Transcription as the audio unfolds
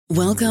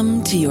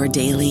Welcome to your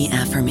daily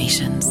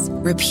affirmations.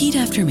 Repeat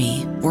after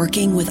me.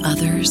 Working with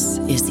others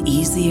is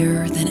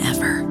easier than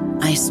ever.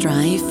 I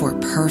strive for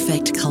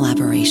perfect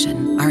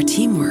collaboration. Our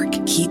teamwork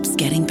keeps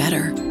getting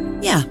better.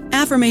 Yeah,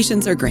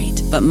 affirmations are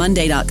great, but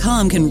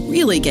Monday.com can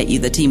really get you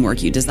the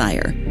teamwork you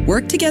desire.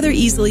 Work together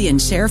easily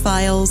and share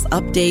files,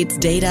 updates,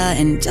 data,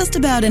 and just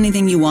about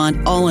anything you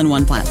want all in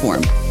one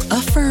platform.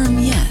 Affirm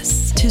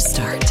yes to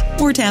start,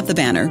 or tap the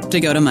banner to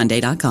go to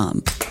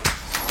Monday.com.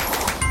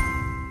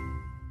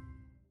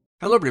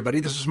 Hello, everybody.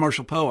 This is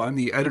Marshall Poe. I'm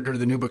the editor of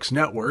the New Books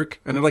Network,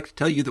 and I'd like to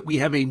tell you that we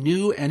have a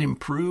new and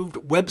improved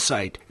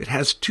website. It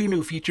has two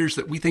new features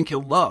that we think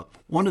you'll love.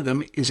 One of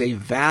them is a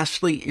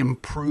vastly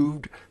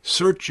improved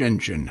search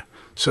engine,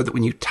 so that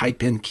when you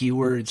type in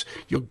keywords,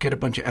 you'll get a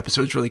bunch of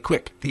episodes really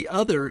quick. The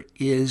other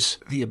is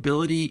the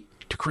ability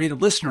to create a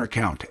listener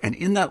account, and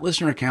in that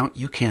listener account,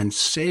 you can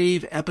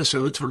save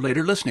episodes for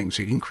later listening,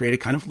 so you can create a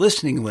kind of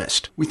listening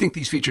list. We think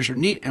these features are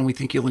neat, and we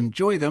think you'll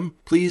enjoy them.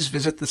 Please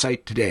visit the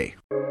site today.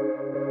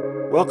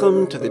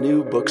 Welcome to the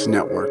New Books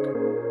Network.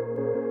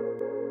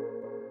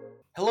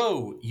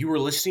 Hello, you are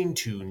listening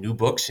to New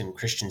Books in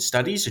Christian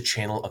Studies, a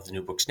channel of the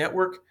New Books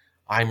Network.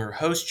 I'm your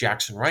host,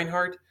 Jackson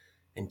Reinhardt,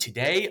 and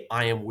today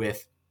I am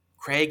with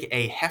Craig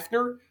A.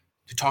 Hefner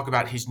to talk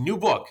about his new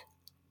book,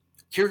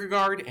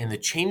 Kierkegaard and the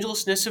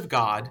Changelessness of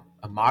God,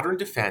 A Modern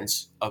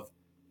Defense of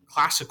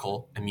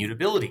Classical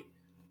Immutability,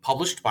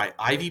 published by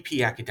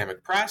IVP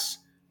Academic Press,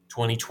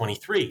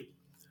 2023.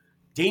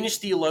 Danish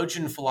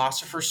theologian and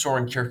philosopher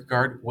Soren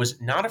Kierkegaard was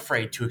not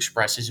afraid to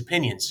express his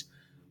opinions,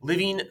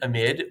 living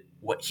amid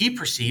what he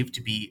perceived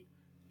to be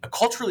a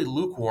culturally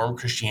lukewarm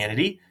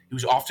Christianity. He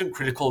was often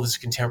critical of his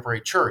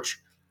contemporary church.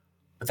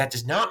 But that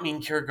does not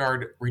mean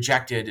Kierkegaard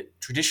rejected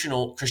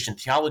traditional Christian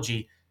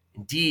theology.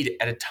 Indeed,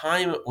 at a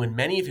time when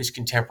many of his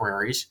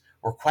contemporaries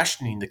were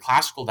questioning the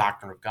classical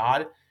doctrine of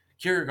God,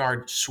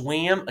 Kierkegaard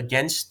swam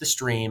against the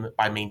stream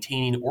by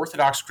maintaining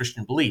Orthodox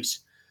Christian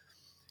beliefs.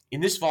 In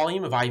this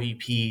volume of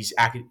IVP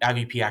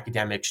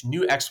Academic's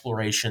New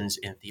Explorations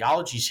in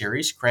Theology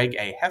series, Craig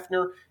A.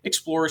 Hefner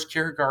explores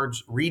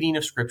Kierkegaard's reading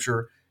of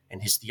Scripture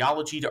and his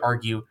theology to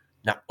argue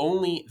not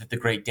only that the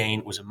great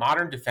Dane was a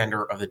modern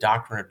defender of the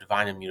doctrine of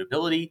divine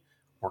immutability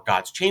or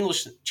God's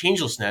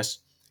changelessness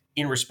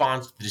in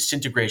response to the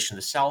disintegration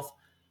of the self,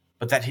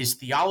 but that his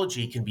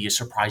theology can be a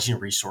surprising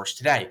resource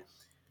today.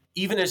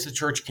 Even as the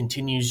church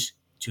continues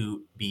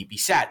to be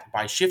beset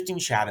by shifting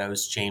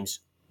shadows, James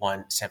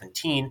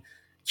 1:17,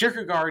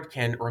 Kierkegaard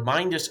can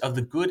remind us of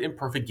the good and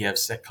perfect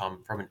gifts that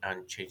come from an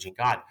unchanging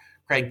God.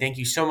 Craig, thank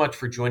you so much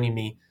for joining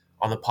me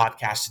on the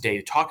podcast today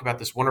to talk about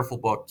this wonderful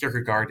book,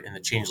 Kierkegaard and the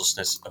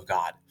Changelessness of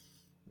God.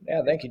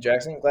 Yeah, thank you,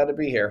 Jackson. Glad to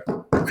be here.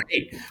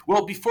 Great.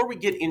 Well, before we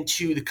get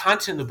into the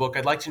content of the book,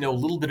 I'd like to know a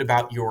little bit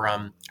about your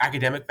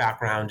academic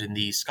background and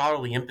the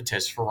scholarly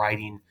impetus for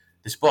writing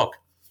this book.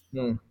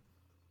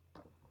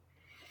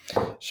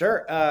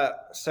 Sure.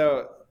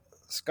 So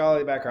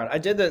scholarly background. I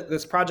did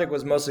this project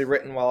was mostly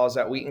written while I was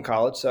at Wheaton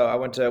College. So I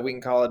went to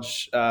Wheaton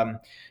College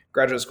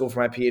graduate school for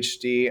my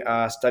PhD.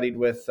 Studied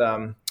with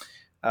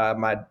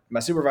my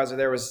supervisor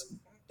there was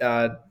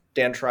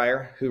Dan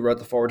Trier, who wrote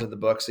the foreword to the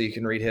book. So you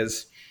can read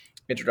his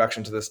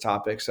introduction to this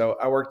topic. So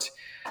I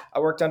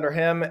worked under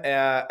him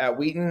at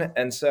Wheaton,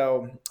 and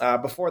so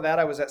before that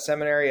I was at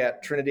seminary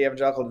at Trinity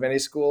Evangelical Divinity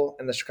School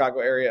in the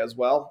Chicago area as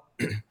well,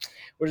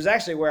 which is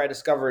actually where I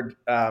discovered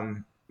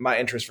my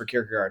interest for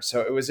Kierkegaard.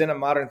 So it was in a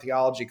modern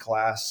theology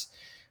class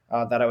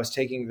that I was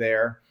taking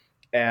there,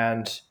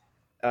 and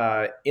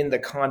in the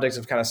context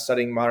of kind of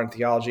studying modern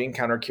theology,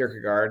 encountered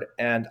Kierkegaard,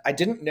 and I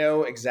didn't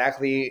know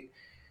exactly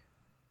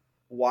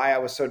why I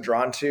was so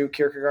drawn to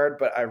Kierkegaard,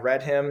 but I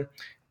read him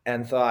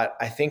and thought,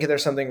 I think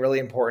there's something really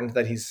important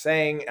that he's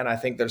saying, and I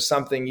think there's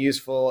something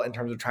useful in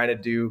terms of trying to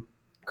do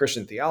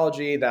Christian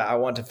theology that I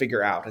want to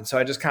figure out. And so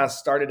I just kind of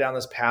started down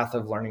this path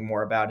of learning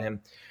more about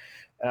him.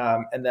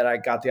 And then I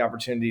got the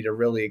opportunity to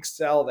really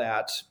excel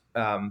that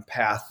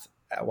path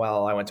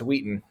while I went to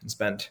Wheaton and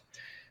spent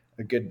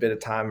a good bit of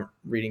time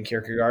reading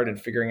Kierkegaard and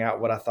figuring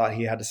out what I thought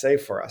he had to say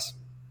for us.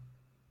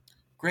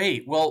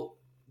 Great. Well,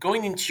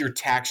 going into your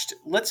text,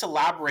 let's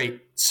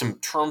elaborate some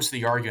terms of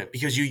the argument,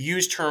 because you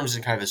use terms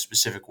in kind of a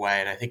specific way,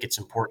 and I think it's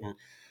important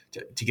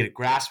to get a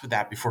grasp of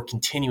that before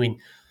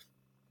continuing.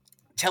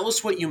 Tell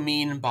us what you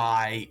mean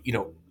by,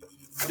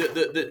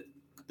 the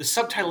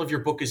subtitle of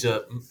your book is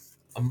a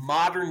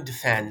modern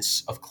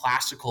defense of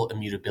classical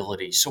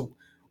immutability. So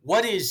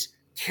what is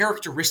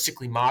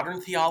characteristically modern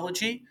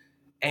theology,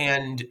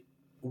 and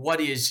what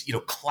is,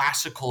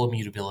 classical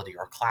immutability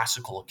or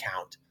classical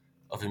account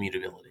of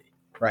immutability?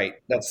 Right.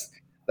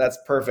 That's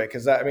perfect.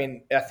 Because I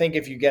think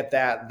if you get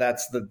that,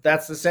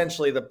 that's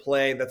essentially the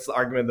play. That's the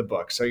argument of the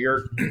book. So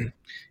you're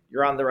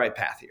on the right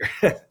path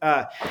here.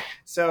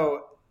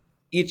 So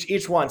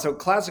each one. So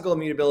classical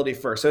immutability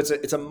first. So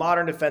it's a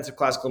modern defense of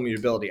classical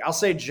immutability. I'll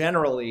say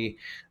generally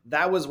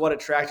that was what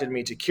attracted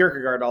me to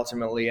Kierkegaard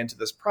ultimately into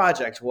this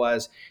project.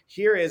 Was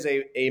here is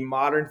a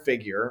modern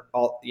figure,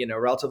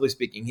 relatively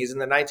speaking. He's in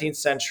the 19th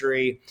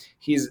century.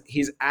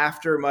 He's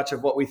after much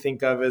of what we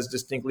think of as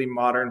distinctly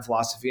modern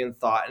philosophy and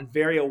thought, and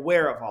very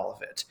aware of all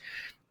of it.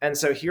 And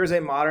so here's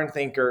a modern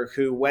thinker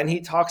who, when he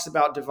talks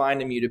about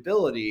divine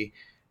immutability,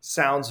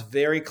 sounds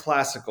very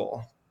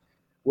classical,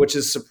 which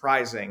is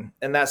surprising.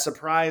 And that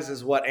surprise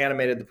is what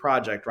animated the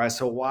project, right?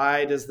 So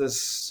why does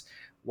this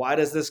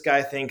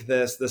guy think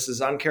this? This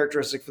is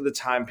uncharacteristic for the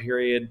time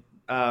period.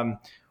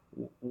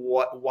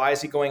 Why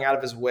is he going out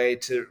of his way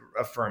to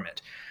affirm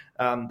it?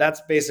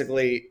 That's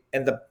basically,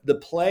 and the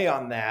play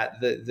on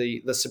that,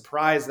 the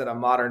surprise that a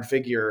modern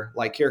figure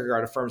like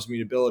Kierkegaard affirms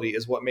immutability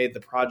is what made the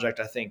project,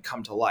 I think,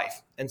 come to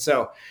life. And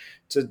so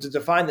to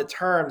define the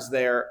terms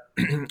there,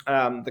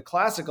 the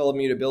classical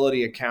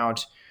immutability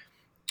account,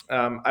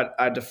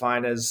 I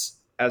define as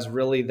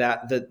really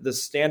that the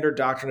standard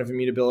doctrine of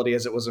immutability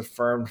as it was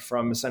affirmed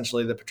from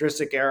essentially the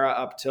patristic era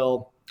up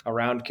till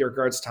around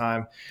Kierkegaard's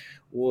time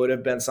would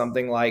have been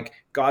something like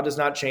God does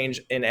not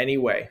change in any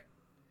way.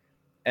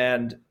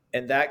 And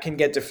that can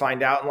get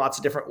defined out in lots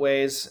of different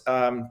ways.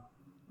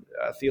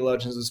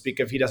 Theologians would speak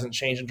of he doesn't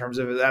change in terms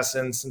of his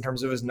essence, in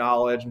terms of his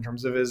knowledge, in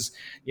terms of his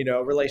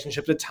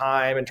relationship to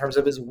time, in terms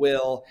of his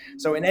will.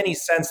 So in any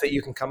sense that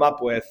you can come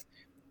up with,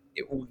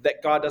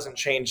 that God doesn't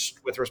change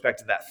with respect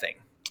to that thing.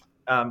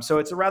 So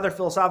it's a rather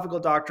philosophical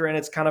doctrine.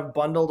 It's kind of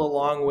bundled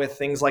along with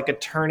things like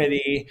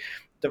eternity,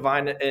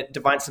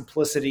 divine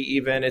simplicity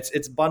even.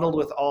 It's bundled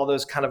with all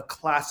those kind of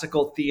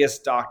classical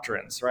theist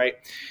doctrines, right?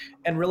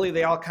 And really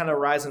they all kind of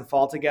rise and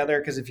fall together,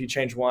 because if you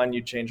change one,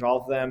 you change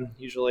all of them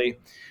usually.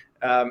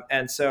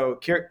 And so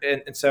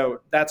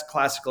that's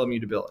classical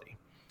immutability.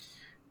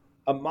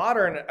 A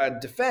modern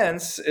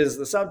defense is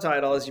the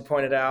subtitle, as you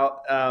pointed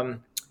out.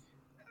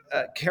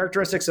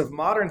 Characteristics of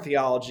modern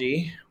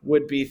theology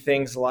would be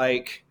things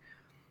like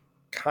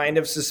kind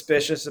of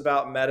suspicious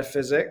about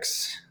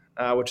metaphysics,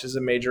 which is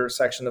a major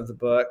section of the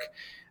book,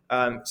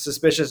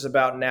 suspicious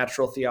about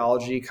natural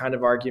theology kind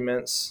of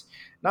arguments,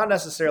 not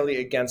necessarily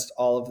against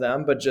all of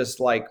them, but just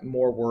like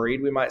more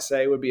worried, we might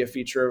say, would be a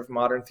feature of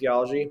modern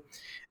theology.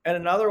 And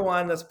another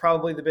one that's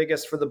probably the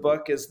biggest for the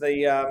book is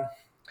the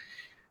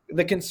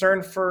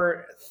concern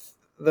for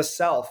the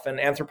self and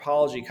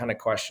anthropology kind of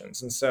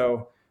questions. And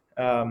so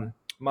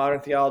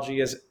modern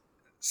theology is,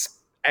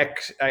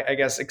 I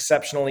guess,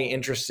 exceptionally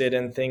interested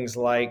in things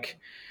like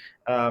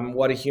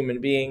what a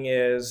human being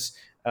is,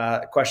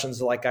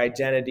 questions like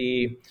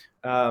identity,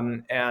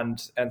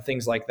 and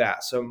things like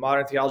that. So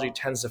modern theology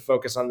tends to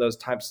focus on those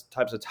types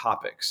of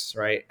topics,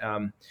 right?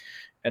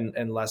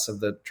 And less of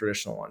the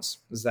traditional ones.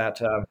 Is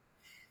that?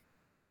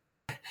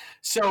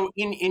 So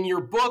in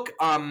your book,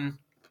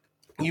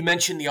 you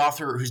mentioned the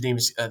author whose name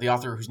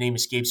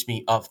escapes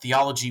me, of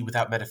Theology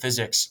Without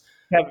Metaphysics.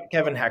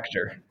 Kevin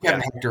Hector.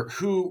 Hector,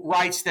 who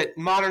writes that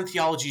modern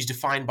theology is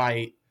defined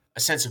by a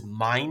sense of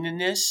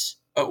mindness.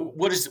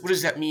 What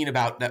does that mean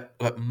about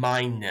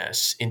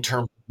mindness in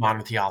terms of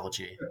modern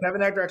theology?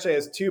 Kevin Hector actually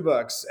has two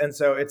books, and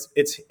so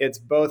it's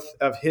both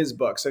of his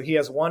books. So he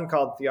has one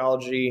called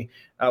Theology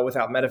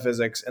Without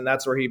Metaphysics, and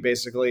that's where he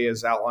basically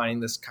is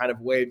outlining this kind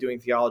of way of doing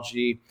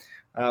theology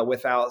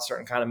without a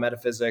certain kind of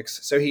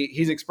metaphysics. So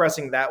he's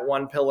expressing that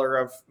one pillar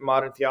of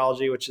modern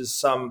theology, which is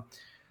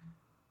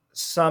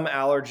some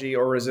allergy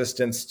or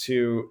resistance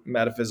to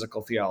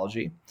metaphysical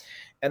theology.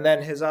 And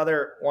then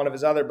one of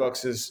his other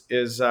books is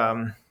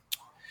the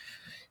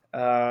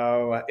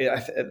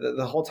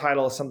whole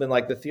title is something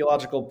like The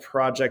Theological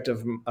Project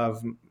of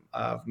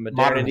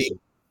Modernity,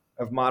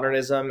 of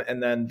Modernism.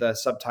 And then the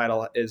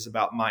subtitle is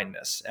about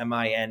mindness,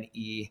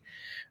 M-I-N-E,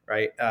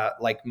 right?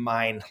 Like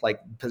mind, like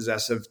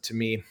possessive to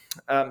me.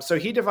 So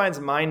he defines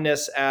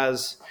mindness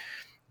as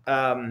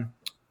an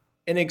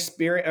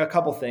experience, a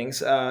couple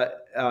things,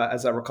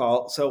 as I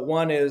recall. So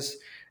one is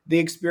the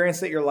experience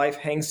that your life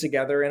hangs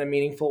together in a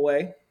meaningful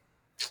way,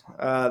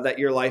 that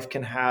your life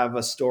can have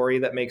a story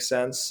that makes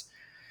sense,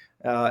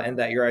 and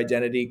that your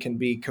identity can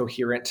be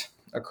coherent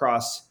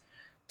across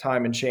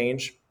time and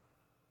change.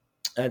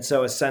 And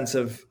so a sense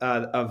of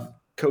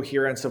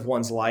coherence of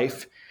one's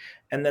life.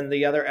 And then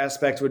the other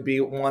aspect would be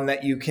one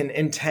that you can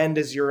intend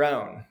as your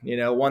own,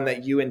 one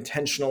that you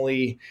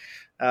intentionally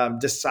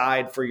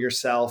decide for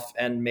yourself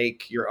and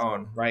make your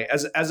own, right?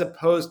 As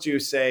opposed to,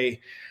 say,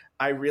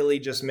 I really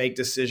just make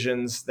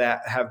decisions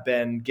that have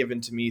been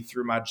given to me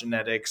through my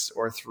genetics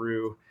or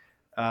through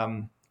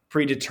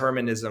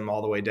predeterminism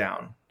all the way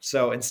down.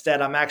 So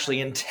instead, I'm actually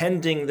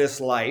intending this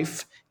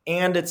life,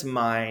 and it's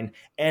mine,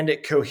 and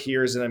it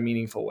coheres in a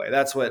meaningful way.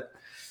 That's what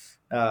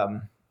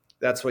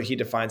he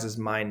defines as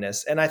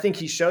mindness. And I think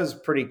he shows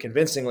pretty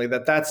convincingly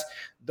that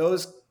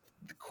those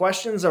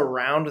questions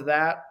around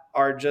that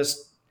are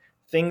just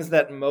things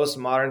that most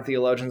modern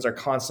theologians are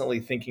constantly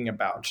thinking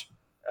about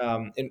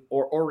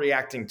or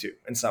reacting to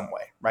in some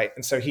way, right?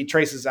 And so he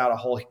traces out a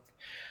whole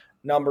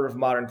number of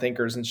modern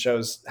thinkers and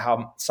shows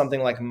how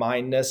something like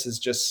mindness is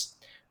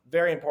just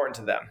very important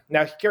to them.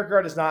 Now,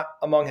 Kierkegaard is not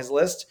among his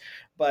list,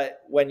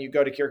 but when you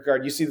go to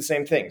Kierkegaard, you see the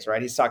same things,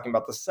 right? He's talking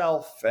about the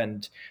self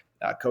and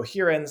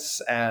coherence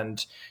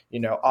and,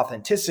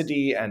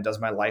 authenticity, and does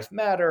my life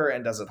matter,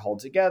 and does it hold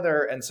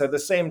together? And so the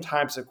same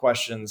types of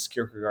questions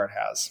Kierkegaard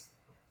has.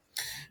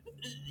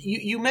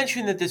 You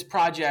mentioned that this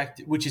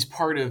project, which is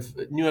part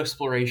of New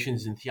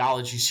Explorations in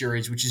Theology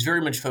series, which is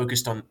very much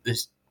focused on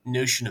this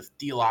notion of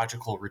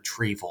theological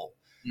retrieval,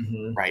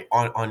 right?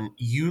 On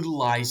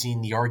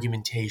utilizing the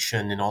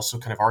argumentation and also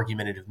kind of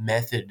argumentative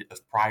method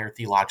of prior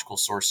theological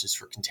sources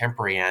for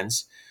contemporary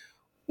ends.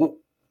 Well,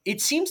 it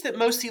seems that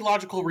most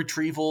theological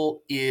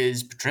retrieval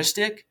is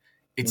patristic.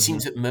 It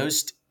seems that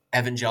most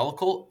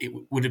evangelical,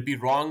 would it be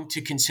wrong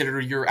to consider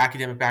your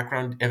academic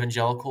background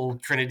evangelical,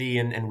 Trinity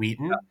and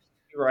Wheaton? Yeah,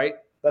 you're right.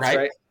 That's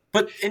right.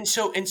 But and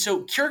so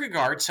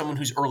Kierkegaard, someone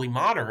who's early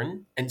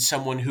modern and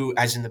someone who,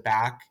 as in the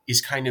back,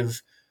 is kind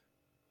of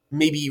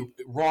maybe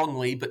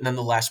wrongly, but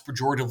nonetheless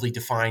pejoratively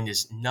defined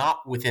as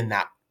not within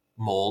that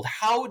mold.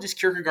 How does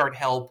Kierkegaard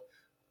help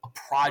a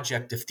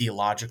project of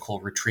theological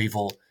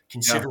retrieval,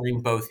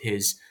 considering both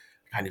his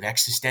kind of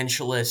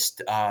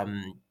existentialist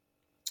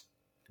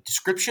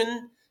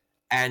description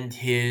and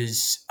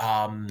his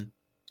and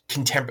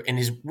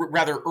his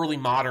rather early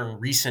modern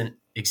recent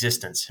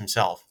existence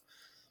himself?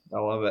 I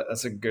love it.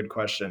 That's a good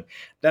question.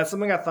 That's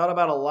something I thought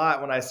about a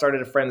lot when I started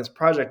to frame this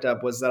project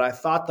up, was that I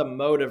thought the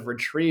mode of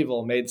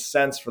retrieval made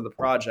sense for the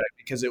project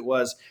because it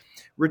was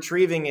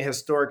retrieving a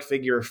historic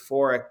figure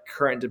for a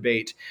current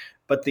debate.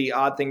 But the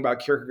odd thing about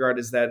Kierkegaard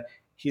is that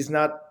he's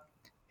not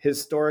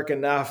historic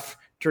enough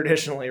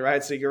traditionally,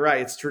 right? So you're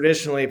right. It's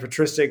traditionally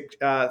patristic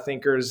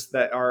thinkers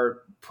that are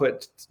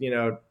put,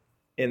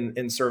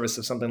 in service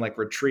of something like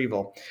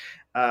retrieval.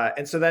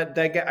 And so that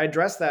I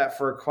addressed that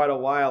for quite a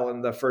while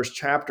in the first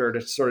chapter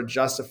to sort of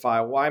justify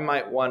why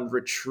might one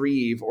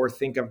retrieve or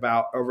think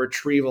about a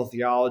retrieval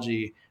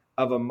theology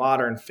of a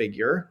modern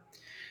figure.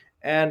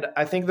 And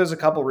I think there's a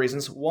couple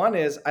reasons. One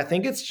is I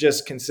think it's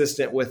just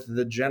consistent with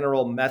the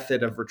general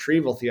method of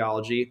retrieval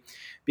theology,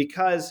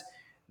 because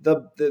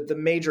the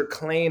major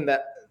claim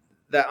that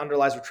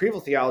underlies retrieval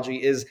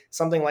theology is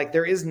something like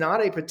there is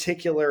not a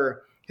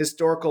particular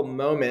historical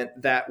moment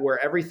where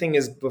everything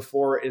is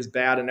before is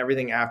bad and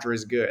everything after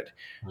is good.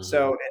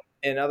 So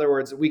in other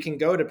words, we can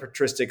go to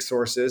patristic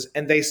sources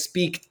and they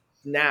speak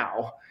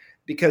now,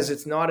 because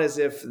it's not as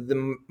if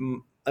the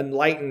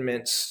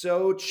Enlightenment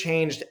so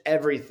changed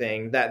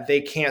everything that they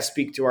can't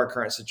speak to our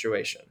current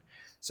situation.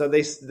 So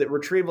the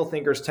retrieval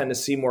thinkers tend to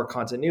see more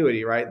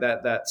continuity, right?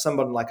 That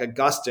someone like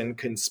Augustine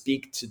can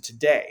speak to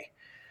today.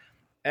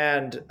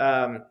 And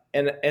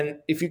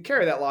if you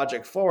carry that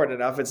logic forward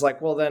enough, it's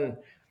like, well, then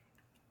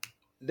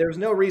there's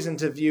no reason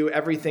to view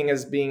everything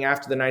as being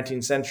after the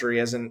 19th century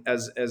as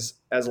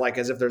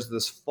if there's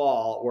this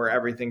fall where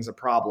everything's a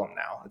problem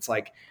now. It's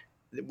like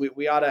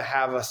we ought to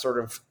have a sort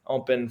of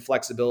open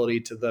flexibility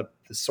to the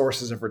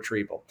sources of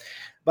retrieval.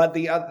 But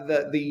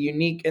the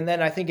unique, and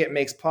then I think it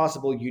makes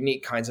possible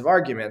unique kinds of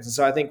arguments. And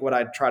so I think what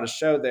I try to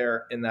show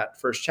there in that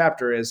first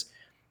chapter is,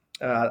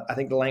 I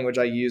think the language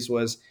I used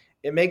was,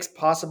 it makes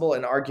possible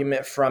an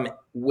argument from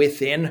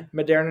within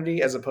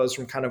modernity as opposed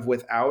from kind of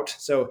without.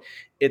 So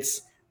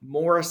it's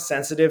more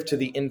sensitive to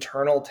the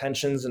internal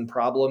tensions and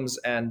problems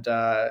and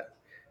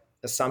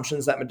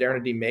assumptions that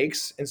modernity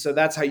makes. And so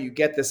that's how you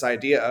get this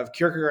idea of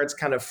Kierkegaard's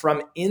kind of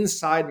from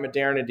inside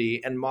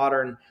modernity and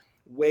modern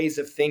ways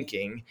of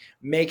thinking,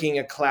 making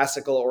a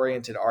classical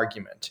oriented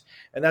argument.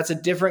 And that's a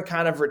different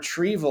kind of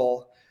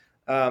retrieval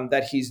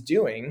that he's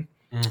doing.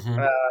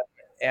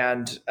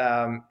 And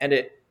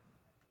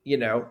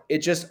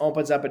it just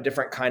opens up a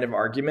different kind of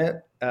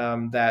argument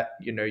that,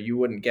 you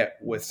wouldn't get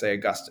with, say,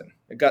 Augustine.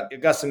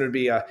 Augustine would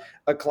be a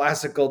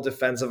classical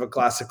defense of a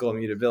classical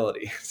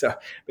immutability.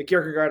 But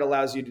Kierkegaard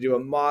allows you to do a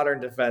modern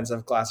defense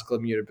of classical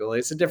immutability.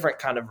 It's a different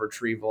kind of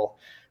retrieval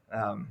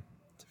to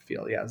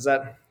feel. Yeah.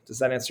 Does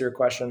that answer your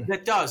question?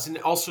 That does. And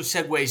it also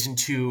segues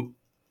into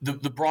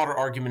the broader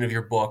argument of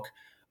your book.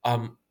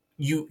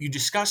 You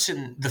discuss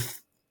in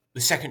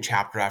the second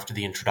chapter after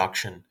the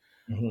introduction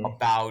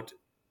about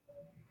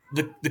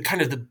the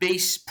kind of the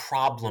base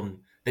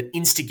problem that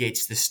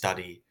instigates this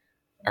study,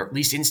 or at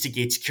least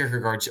instigates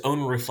Kierkegaard's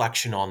own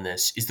reflection on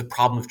this, is the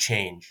problem of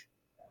change.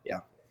 Yeah.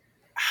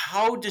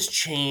 How does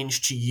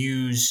change, to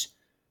use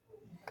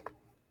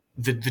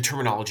the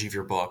terminology of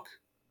your book,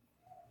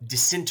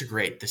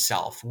 disintegrate the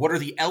self? What are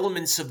the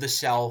elements of the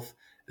self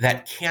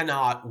that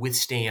cannot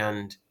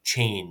withstand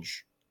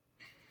change?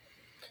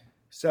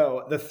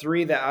 So the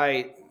three that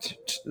I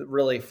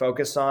really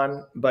focus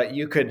on, but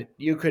you could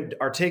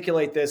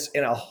articulate this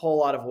in a whole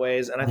lot of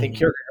ways, and I think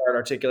Kierkegaard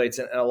articulates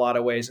it in a lot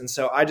of ways. And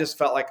so I just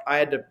felt like I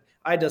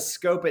had to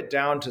scope it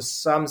down to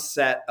some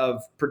set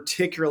of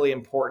particularly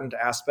important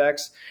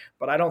aspects,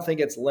 but I don't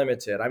think it's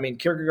limited. I mean,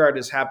 Kierkegaard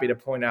is happy to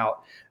point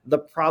out the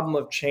problem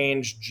of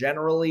change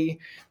generally,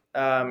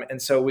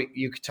 and so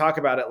you could talk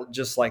about it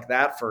just like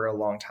that for a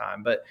long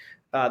time, but.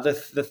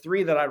 The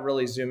three that I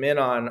really zoom in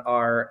on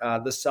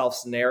are the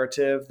self's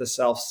narrative, the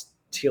self's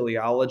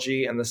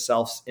teleology, and the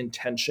self's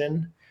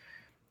intention.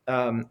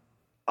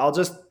 I'll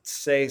just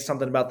say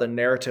something about the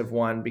narrative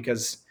one,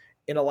 because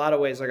in a lot of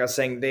ways, like I was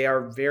saying, they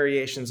are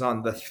variations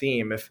on the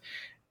theme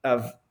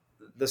of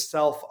the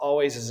self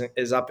always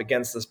is up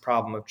against this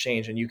problem of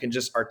change, and you can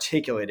just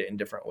articulate it in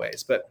different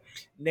ways. But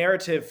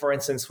narrative, for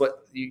instance,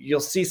 what you'll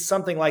see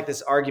something like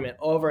this argument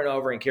over and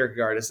over in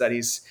Kierkegaard is that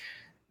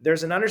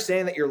there's an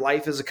understanding that your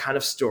life is a kind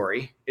of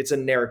story. It's a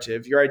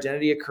narrative. Your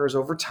identity occurs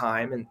over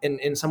time and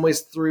in some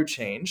ways through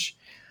change.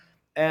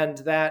 And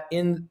that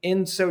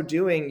in so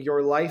doing,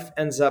 your life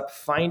ends up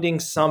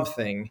finding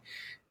something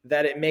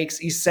that it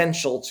makes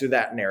essential to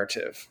that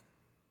narrative.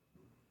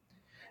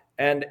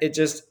 And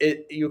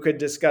you could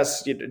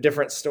discuss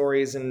different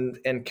stories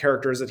and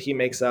characters that he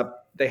makes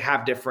up. They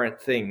have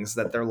different things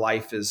that their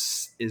life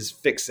is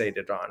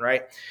fixated on,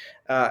 right?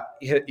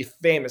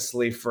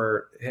 Famously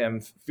for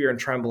him, Fear and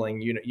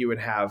Trembling, you would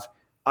have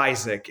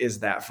Isaac is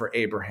that for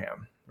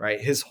Abraham, right?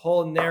 His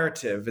whole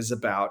narrative is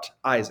about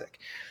Isaac.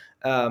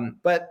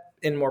 But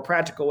in more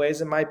practical ways,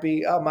 it might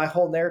be, my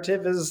whole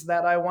narrative is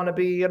that I want to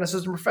be an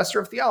assistant professor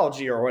of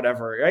theology or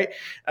whatever, right?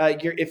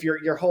 If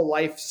your whole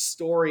life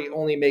story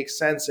only makes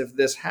sense if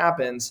this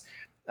happens,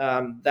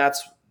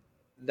 that's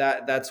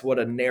what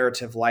a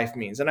narrative life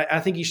means. And I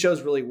think he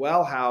shows really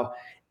well how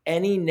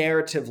any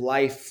narrative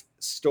life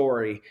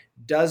story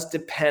does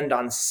depend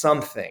on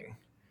something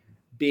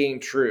being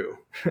true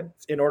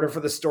in order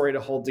for the story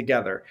to hold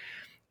together.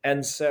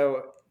 And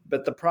so,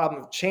 but the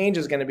problem of change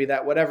is going to be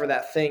that whatever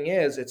that thing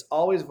is, it's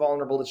always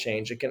vulnerable to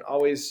change. It can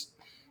always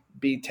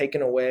be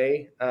taken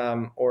away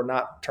or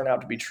not turn out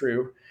to be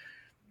true.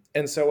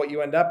 And so what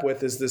you end up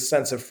with is this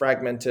sense of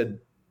fragmented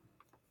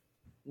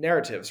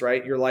narratives,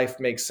 right? Your life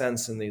makes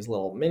sense in these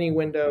little mini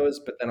windows,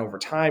 but then over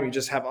time, you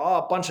just have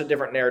a bunch of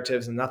different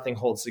narratives and nothing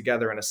holds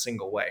together in a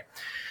single way.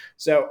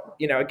 So,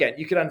 again,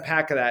 you could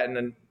unpack that and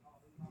then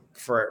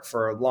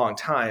for a long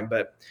time,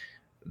 but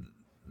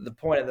the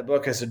point of the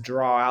book is to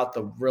draw out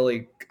the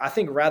really, I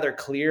think, rather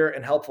clear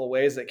and helpful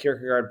ways that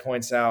Kierkegaard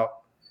points out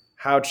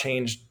how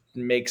change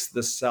makes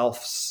the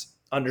self's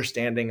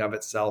understanding of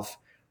itself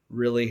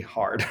really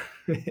hard.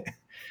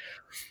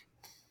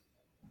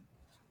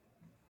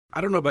 I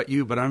don't know about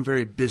you, but I'm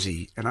very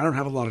busy and I don't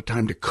have a lot of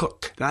time to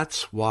cook.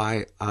 That's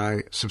why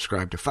I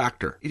subscribe to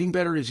Factor. Eating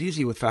better is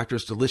easy with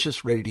Factor's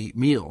delicious, ready-to-eat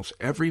meals.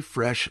 Every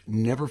fresh,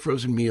 never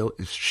frozen meal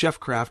is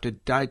chef-crafted,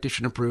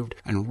 dietitian approved,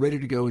 and ready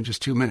to go in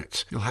just 2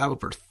 minutes. You'll have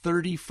over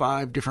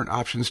 35 different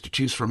options to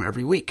choose from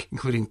every week,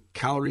 including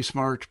Calorie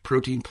Smart,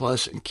 Protein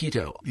Plus, and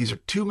Keto. These are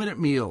 2-minute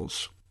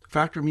meals.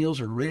 Factor meals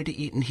are ready to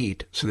eat and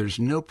heat, so there's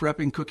no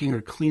prepping, cooking,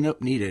 or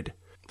cleanup needed.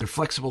 They're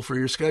flexible for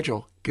your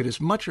schedule. Get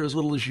as much or as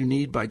little as you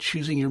need by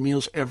choosing your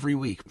meals every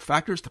week.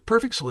 Factor is the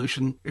perfect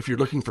solution if you're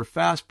looking for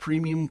fast,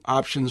 premium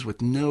options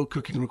with no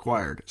cooking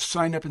required.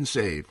 Sign up and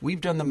save. We've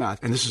done the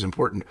math, and this is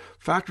important.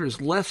 Factor is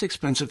less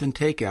expensive than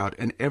takeout,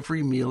 and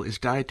every meal is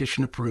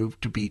dietitian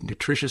approved to be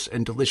nutritious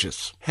and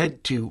delicious.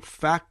 Head to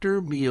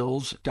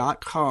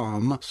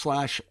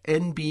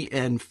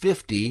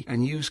factormeals.com/NBN50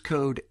 and use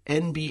code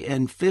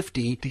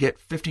NBN50 to get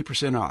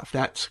 50% off.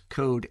 That's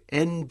code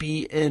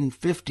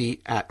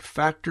NBN50 at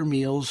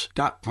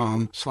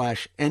factormeals.com/NBN50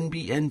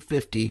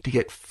 to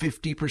get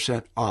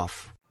 50%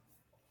 off.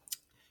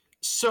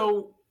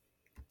 So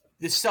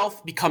the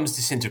self becomes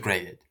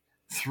disintegrated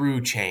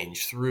through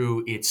change,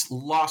 through its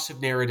loss of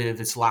narrative,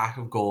 its lack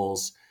of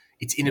goals,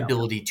 its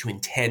inability to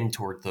intend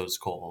toward those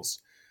goals.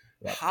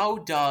 Yep. How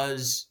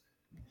does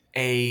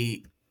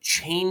a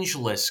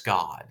changeless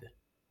God,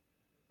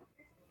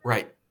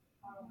 right,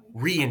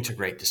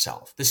 reintegrate the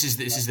self? This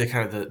is the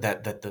kind of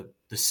the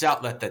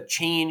self that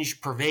change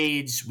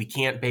pervades. We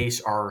can't base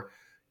our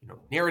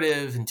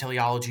narrative and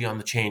teleology on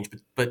the change,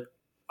 but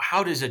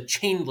how does a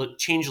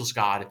changeless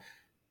God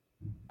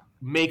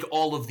make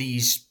all of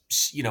these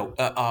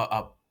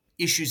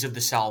issues of the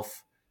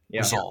self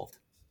resolved?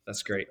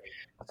 That's great.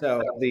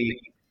 So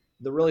the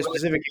really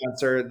specific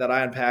answer that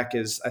I unpack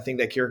is, I think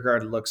that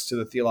Kierkegaard looks to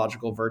the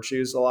theological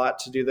virtues a lot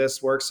to do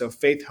this work. So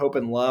faith, hope,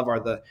 and love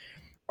are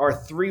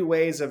 3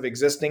 ways of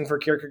existing for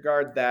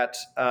Kierkegaard that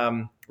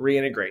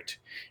reintegrate.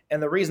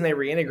 And the reason they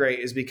reintegrate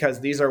is because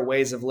these are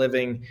ways of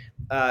living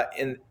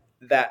in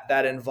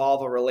that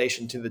involve a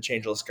relation to the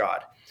changeless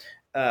God.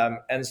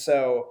 And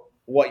so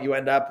what you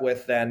end up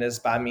with then is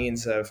by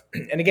means of,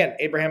 and again,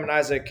 Abraham and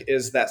Isaac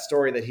is that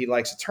story that he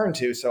likes to turn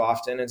to so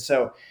often. And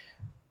so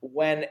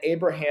when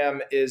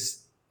Abraham if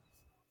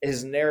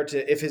his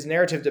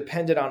narrative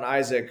depended on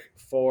Isaac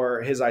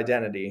for his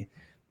identity,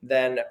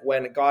 then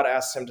when God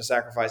asks him to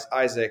sacrifice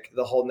Isaac,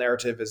 the whole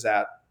narrative is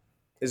at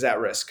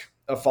risk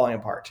of falling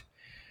apart.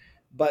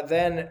 But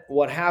then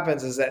what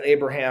happens is that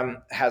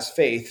Abraham has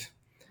faith,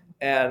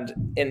 and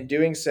in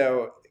doing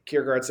so,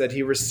 Kierkegaard said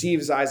he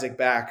receives Isaac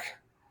back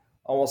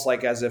almost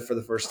like as if for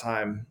the first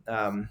time,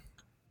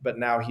 but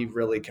now he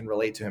really can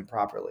relate to him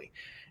properly.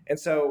 And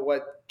so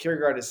what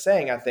Kierkegaard is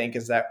saying, I think,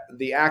 is that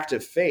the act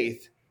of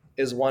faith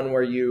is one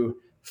where you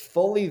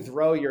fully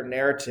throw your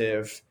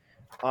narrative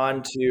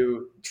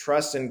onto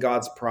trust in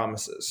God's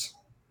promises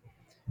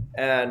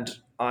and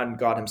on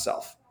God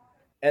himself.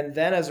 And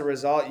then as a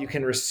result, you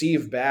can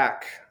receive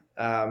back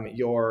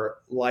your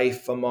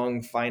life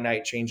among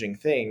finite changing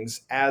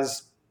things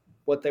as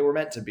what they were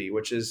meant to be,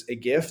 which is a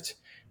gift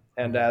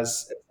and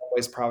as in some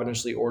ways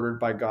providentially ordered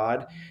by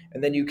God.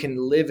 And then you can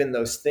live in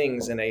those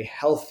things in a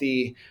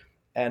healthy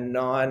and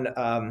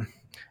non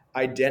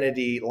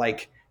identity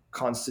like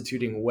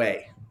constituting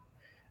way.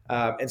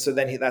 And so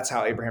then that's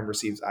how Abraham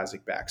receives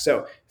Isaac back.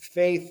 So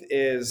faith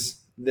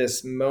is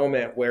this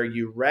moment where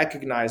you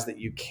recognize that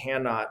you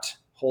cannot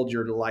hold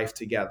your life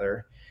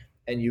together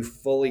and you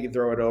fully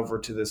throw it over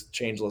to this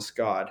changeless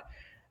God.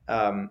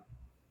 And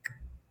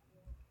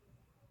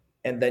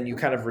then you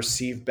kind of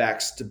receive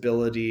back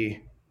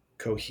stability,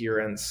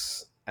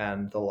 coherence,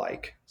 and the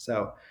like.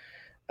 So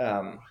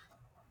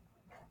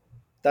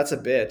that's a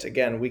bit.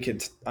 Again, we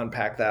could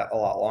unpack that a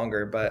lot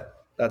longer, but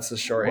that's the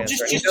short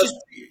answer.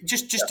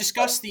 Just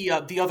discuss the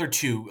other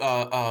two,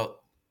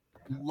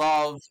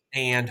 love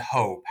and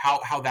hope.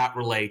 How that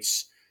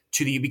relates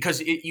to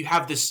because you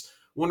have this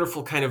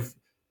wonderful kind of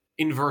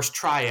inverse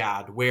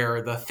triad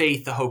where the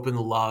faith, the hope, and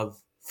the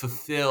love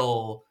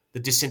fulfill the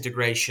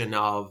disintegration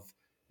of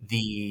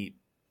the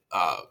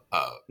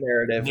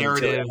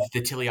narrative,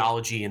 the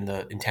teleology, and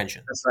the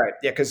intention. That's right.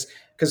 Yeah,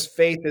 because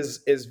faith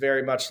is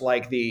very much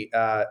like the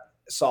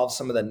solves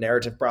some of the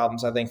narrative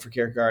problems, I think, for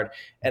Kierkegaard,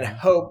 and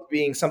hope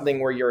being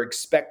something where you're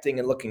expecting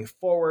and looking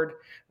forward.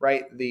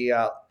 Right.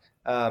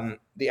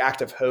 The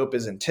act of hope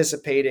is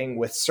anticipating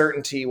with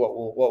certainty what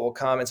will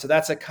come, and so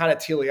that's a kind of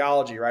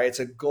teleology, right? It's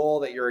a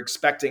goal that you're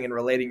expecting and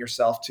relating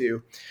yourself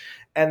to.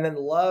 And then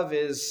love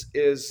is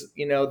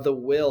the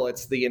will,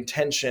 it's the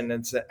intention,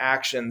 it's the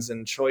actions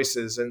and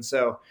choices. And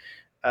so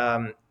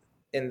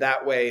in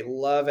that way,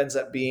 love ends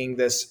up being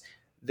this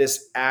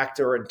act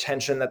or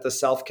intention that the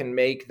self can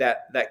make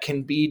that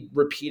can be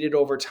repeated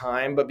over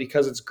time, but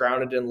because it's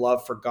grounded in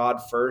love for God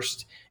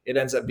first, it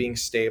ends up being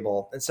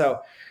stable. And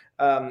so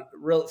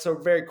so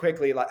very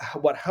quickly, like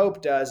what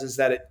hope does is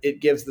that it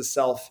gives the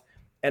self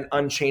an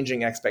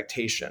unchanging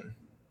expectation,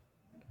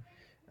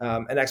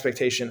 an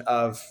expectation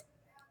of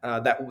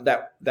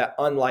that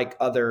unlike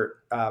other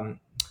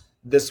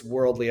this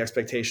worldly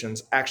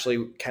expectations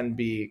actually can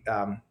be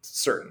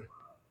certain.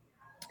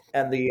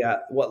 And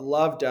what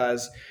love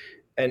does,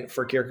 and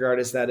for Kierkegaard,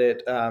 is that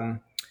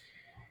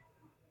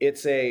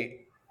it's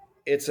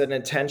an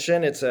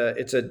intention, it's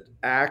an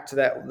act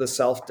that the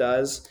self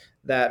does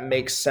that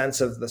makes sense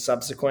of the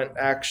subsequent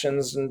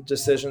actions and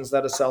decisions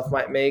that a self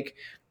might make.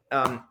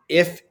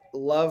 If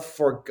love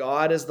for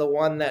God is the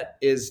one that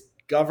is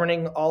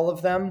governing all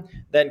of them,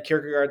 then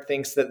Kierkegaard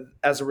thinks that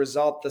as a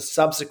result, the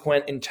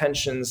subsequent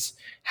intentions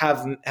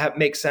have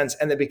make sense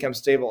and they become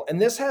stable.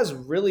 And this has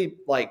really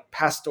like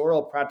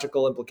pastoral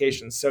practical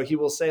implications. So he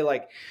will say,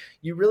 like,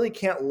 you really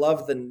can't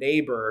love the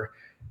neighbor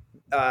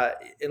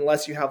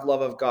unless you have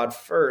love of God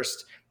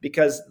first,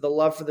 because the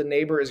love for the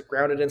neighbor is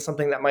grounded in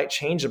something that might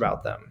change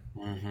about them.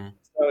 Mm-hmm.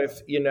 So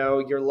if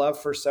your love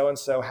for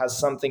so-and-so has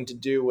something to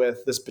do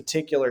with this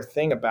particular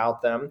thing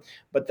about them,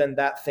 but then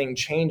that thing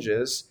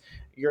changes,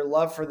 your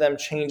love for them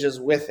changes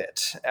with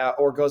it,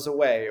 or goes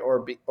away,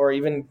 or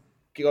even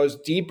goes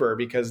deeper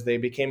because they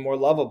became more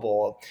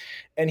lovable.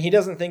 And he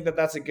doesn't think that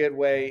that's a good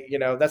way.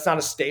 That's not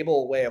a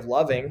stable way of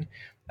loving.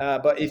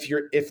 But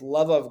if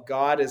love of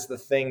God is the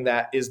thing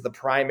that is the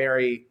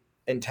primary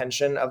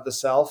intention of the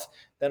self,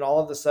 then all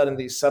of a sudden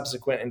these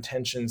subsequent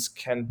intentions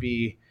can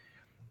be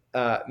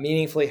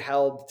meaningfully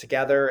held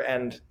together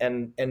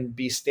and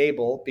be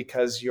stable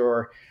because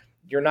you're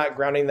not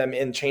grounding them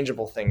in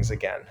changeable things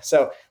again.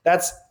 So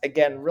that's,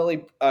 again,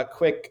 really a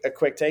quick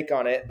take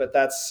on it, but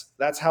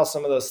that's how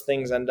some of those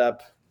things end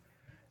up.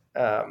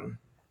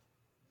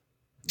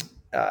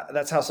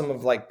 That's how some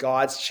of like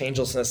God's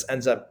changelessness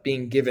ends up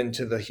being given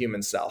to the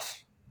human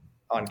self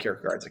on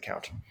Kierkegaard's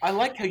account. I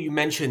like how you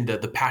mentioned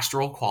the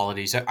pastoral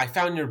qualities. I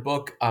found in your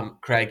book,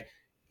 Craig,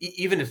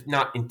 even if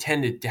not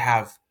intended to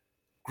have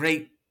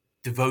great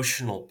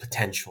devotional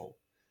potential,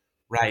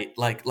 right?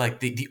 Like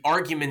the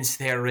arguments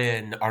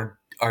therein are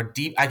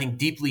deep, I think,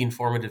 deeply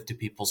informative to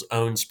people's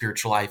own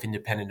spiritual life,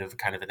 independent of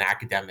kind of an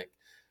academic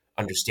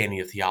understanding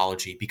of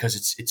theology, because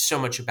it's so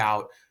much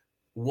about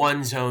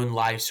one's own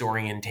life's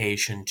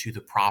orientation to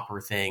the proper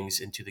things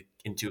and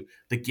into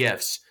the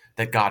gifts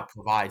that God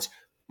provides.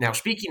 Now,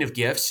 speaking of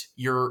gifts,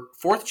 your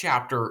fourth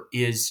chapter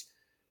is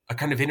a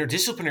kind of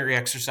interdisciplinary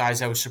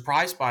exercise I was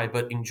surprised by,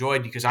 but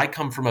enjoyed because I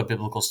come from a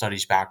biblical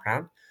studies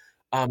background.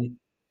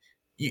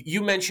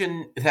 You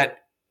mentioned that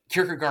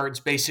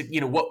Kierkegaard's basic,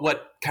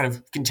 what kind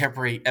of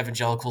contemporary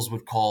evangelicals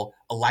would call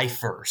a life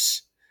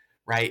verse,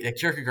 right? That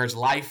Kierkegaard's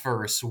life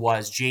verse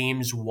was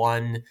James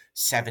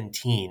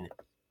 1:17.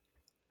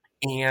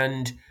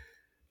 And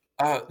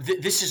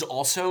this is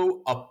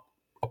also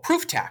a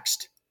proof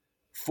text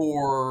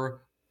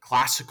for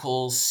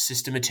classical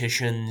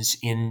systematicians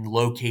in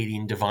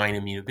locating divine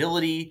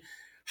immutability.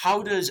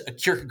 How does a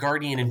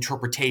Kierkegaardian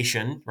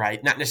interpretation,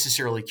 right, not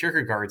necessarily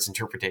Kierkegaard's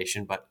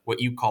interpretation, but what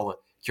you call a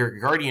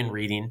Kierkegaardian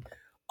reading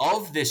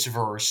of this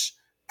verse,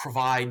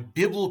 provide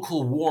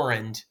biblical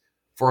warrant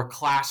for a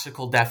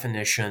classical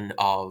definition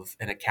of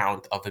an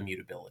account of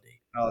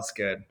immutability? Oh, that's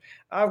good.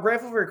 I'm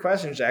grateful for your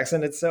question,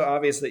 Jackson. It's so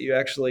obvious that you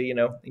actually,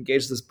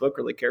 engaged this book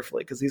really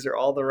carefully because these are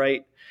all the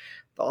right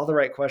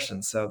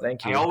questions. So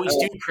thank I you. always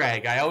do,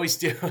 Craig. I always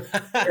do.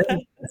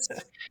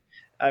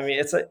 I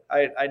mean,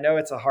 I know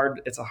it's a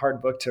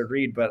hard book to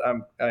read, but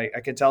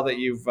I can tell that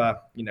you've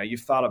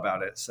thought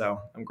about it. So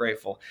I'm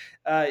grateful.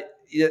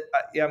 Yeah,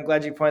 I'm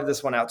glad you pointed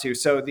this one out too.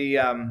 So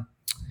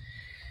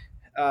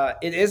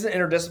it is an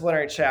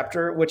interdisciplinary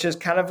chapter, which is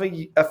kind of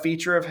a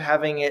feature of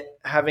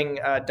having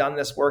done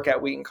this work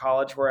at Wheaton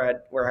College,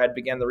 where I had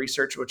began the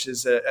research, which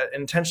is an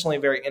intentionally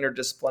very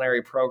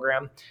interdisciplinary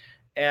program,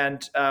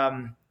 and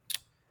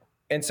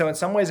so in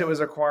some ways it was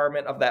a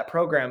requirement of that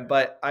program.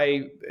 But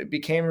I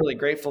became really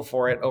grateful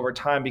for it over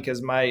time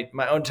because my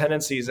own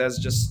tendencies as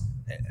just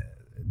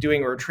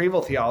doing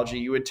retrieval theology,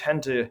 you would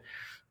tend to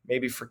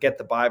maybe forget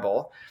the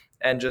Bible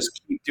and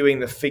just keep doing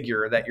the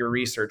figure that you're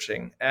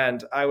researching,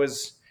 and I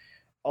was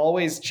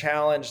always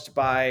challenged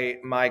by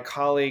my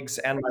colleagues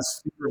and my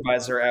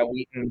supervisor at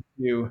Wheaton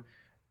to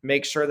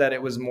make sure that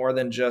it was more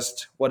than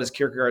just what does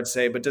Kierkegaard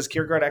say, but does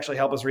Kierkegaard actually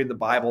help us read the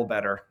Bible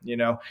better,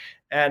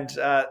 And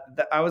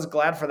I was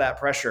glad for that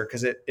pressure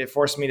because it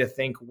forced me to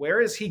think, where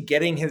is he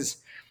getting his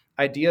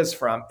ideas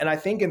from? And I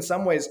think in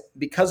some ways,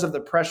 because of the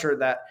pressure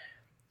that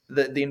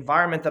the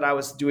environment that I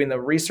was doing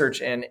the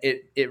research in,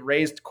 it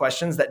raised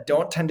questions that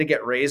don't tend to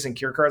get raised in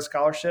Kierkegaard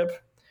scholarship.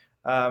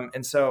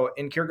 And so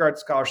in Kierkegaard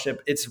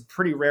scholarship, it's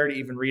pretty rare to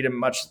even read him,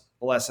 much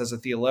less as a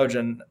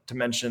theologian, to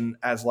mention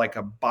as like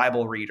a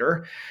Bible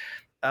reader.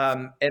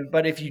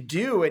 But if you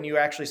do, and you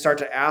actually start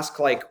to ask,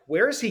 like,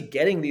 where is he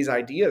getting these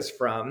ideas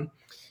from?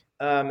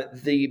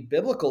 The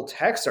biblical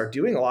texts are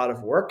doing a lot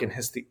of work in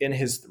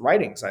his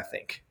writings, I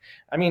think.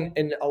 I mean,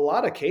 in a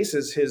lot of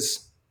cases,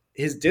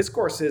 his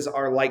discourses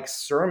are like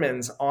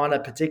sermons on a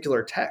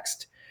particular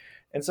text.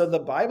 And so the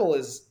Bible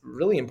is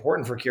really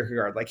important for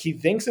Kierkegaard. Like, he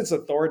thinks it's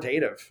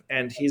authoritative,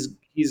 and he's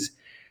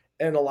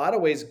in a lot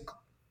of ways,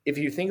 if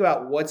you think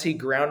about what's he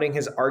grounding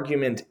his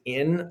argument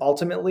in,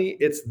 ultimately,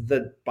 it's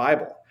the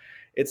Bible.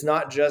 It's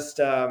not just,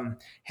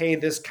 hey,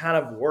 this kind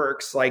of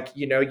works. Like,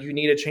 you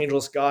need a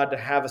changeless God to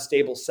have a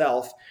stable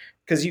self,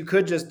 because you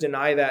could just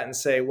deny that and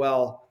say,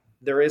 well,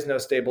 there is no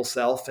stable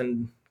self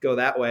and go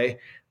that way.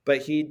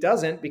 But he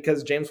doesn't,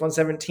 because James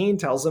 1:17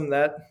 tells him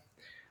that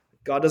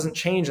God doesn't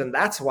change, and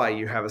that's why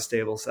you have a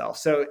stable self.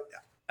 So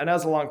I know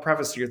it's a long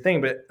preface to your thing,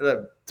 but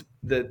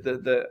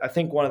I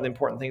think one of the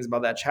important things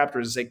about that chapter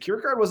is to say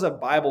Kierkegaard was a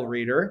Bible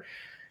reader.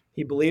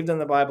 He believed in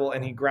the Bible,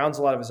 and he grounds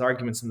a lot of his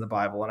arguments in the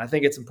Bible. And I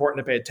think it's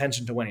important to pay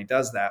attention to when he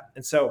does that.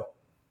 And so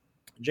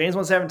James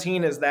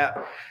 1:17 is that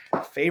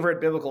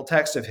favorite biblical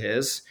text of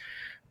his,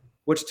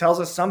 which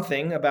tells us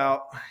something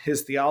about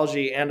his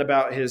theology and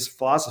about his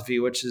philosophy,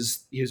 which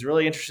is he was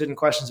really interested in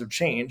questions of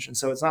change. And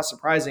so it's not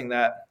surprising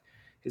that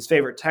his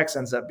favorite text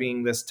ends up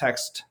being this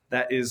text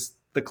that is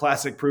the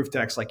classic proof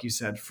text, like you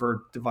said,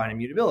 for divine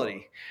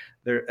immutability.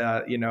 There,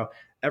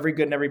 every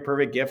good and every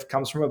perfect gift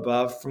comes from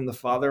above, from the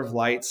Father of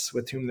lights,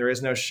 with whom there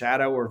is no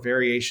shadow or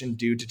variation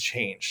due to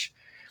change.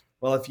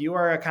 Well, if you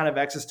are a kind of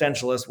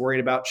existentialist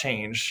worried about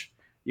change,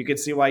 you could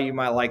see why you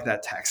might like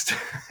that text.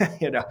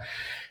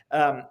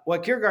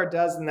 What Kierkegaard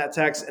does in that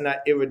text, and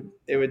it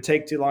would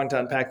take too long to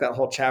unpack that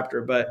whole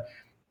chapter, but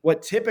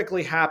what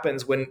typically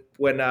happens when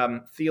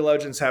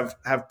theologians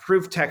have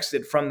proof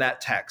texted from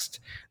that text,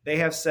 they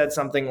have said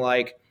something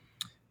like,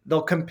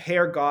 they'll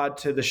compare God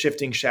to the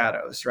shifting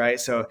shadows, right?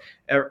 So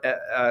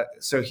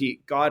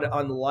God,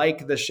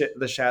 unlike the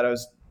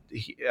shadows,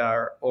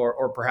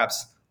 or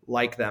perhaps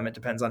like them, it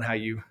depends on how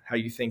you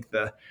think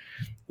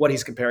what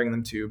he's comparing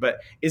them to. But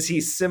is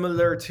he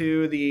similar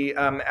to the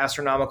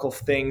astronomical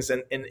things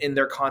in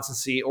their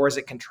constancy, or is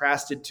it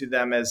contrasted to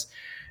them as?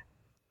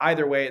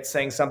 Either way, it's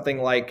saying something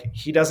like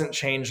he doesn't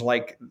change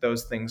like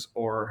those things,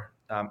 or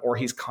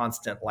he's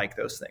constant like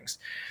those things.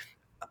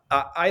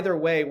 Either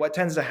way, what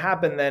tends to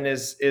happen then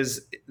is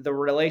the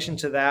relation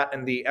to that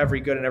and the every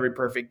good and every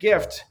perfect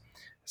gift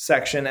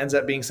section ends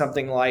up being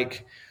something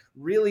like,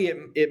 really,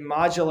 it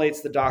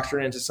modulates the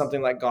doctrine into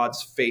something like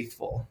God's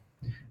faithful.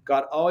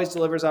 God always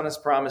delivers on his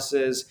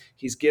promises.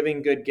 He's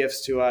giving good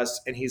gifts to us,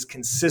 and he's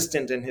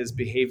consistent in his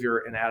behavior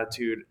and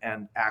attitude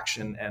and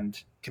action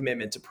and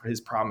commitment to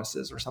his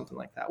promises, or something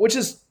like that, which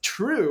is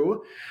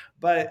true,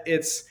 but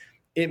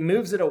it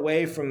moves it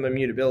away from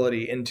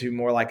immutability into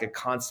more like a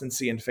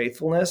constancy and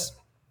faithfulness.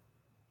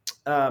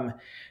 And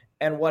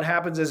what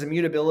happens is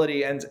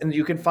immutability, and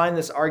you can find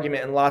this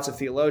argument in lots of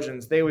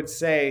theologians, they would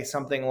say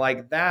something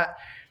like, that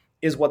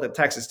is what the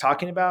text is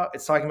talking about.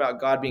 It's talking about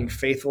God being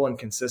faithful and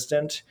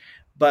consistent,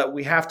 but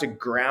we have to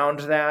ground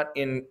that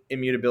in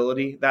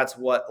immutability. That's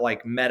what,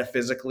 like,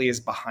 metaphysically is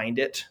behind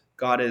it.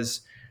 God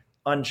is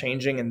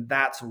unchanging, and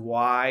that's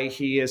why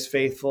he is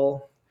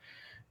faithful.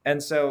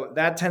 And so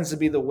that tends to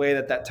be the way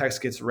that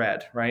text gets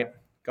read, right?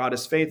 God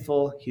is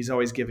faithful. He's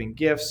always giving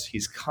gifts.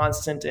 He's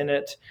constant in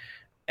it.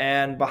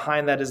 And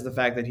behind that is the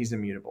fact that he's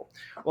immutable.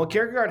 Well,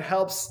 Kierkegaard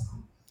helps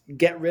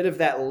get rid of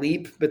that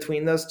leap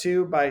between those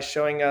two by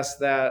showing us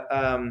that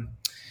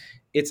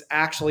it's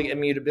actually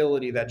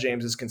immutability that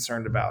James is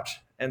concerned about.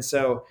 And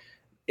so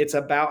it's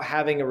about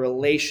having a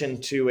relation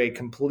to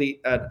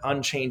an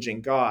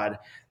unchanging God.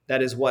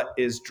 That is what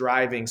is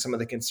driving some of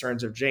the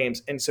concerns of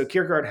James. And so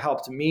Kierkegaard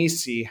helped me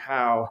see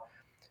how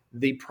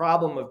the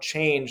problem of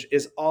change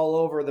is all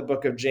over the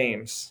book of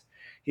James.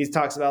 He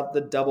talks about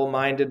the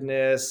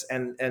double-mindedness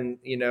and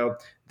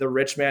the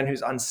rich man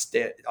who's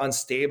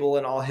unstable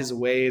in all his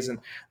ways. And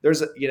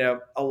there's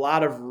a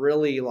lot of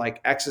really like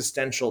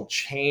existential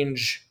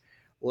change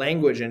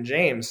language in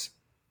James.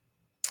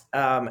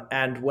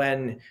 And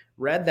when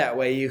read that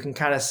way, you can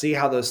kind of see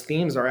how those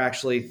themes are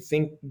actually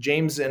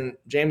James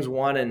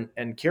 1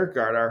 and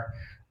Kierkegaard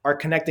are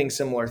connecting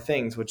similar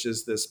things, which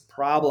is this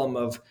problem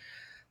of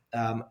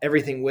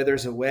everything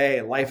withers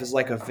away. Life is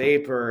like a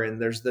vapor,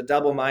 and there's the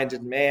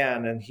double-minded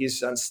man, and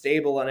he's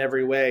unstable in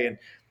every way. And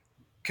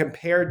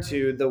compared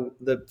to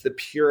the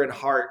pure in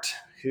heart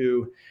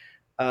who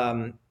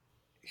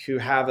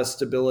have a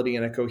stability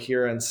and a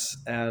coherence,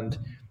 and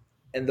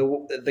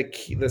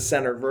the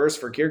center verse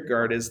for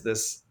Kierkegaard is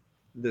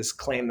this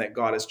claim that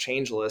God is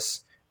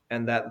changeless,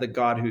 and that the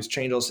God who's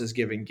changeless is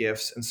giving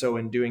gifts, and so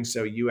in doing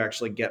so, you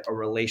actually get a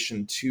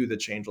relation to the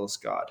changeless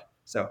God.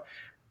 So.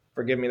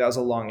 Forgive me, that was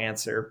a long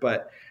answer,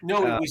 but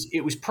no,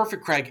 it was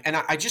perfect, Craig. And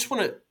I just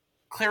want to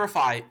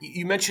clarify.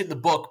 You mentioned the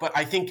book, but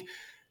I think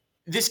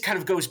this kind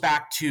of goes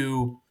back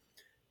to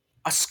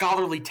a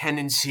scholarly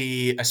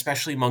tendency,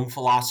 especially among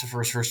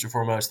philosophers, first and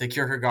foremost, that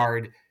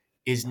Kierkegaard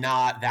is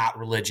not that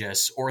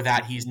religious or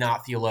that he's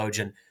not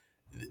theologian.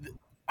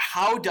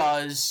 How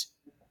does,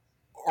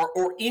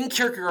 or in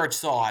Kierkegaard's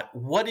thought,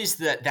 what is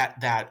that?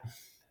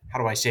 How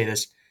do I say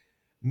this?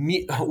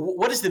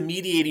 What is the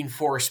mediating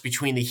force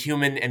between the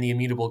human and the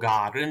immutable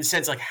God? In a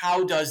sense, like,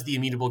 how does the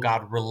immutable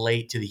God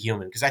relate to the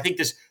human? Because I think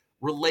this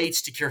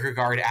relates to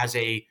Kierkegaard as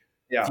a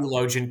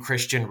theologian,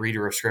 Christian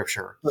reader of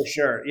Scripture. For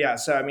sure, yeah.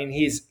 So I mean,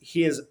 he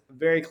is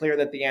very clear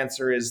that the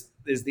answer is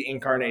the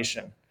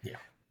incarnation. Yeah.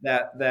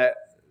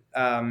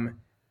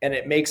 And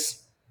it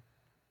makes,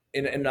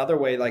 in another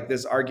way, like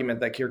this argument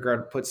that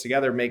Kierkegaard puts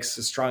together makes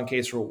a strong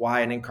case for why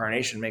an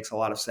incarnation makes a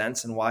lot of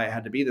sense and why it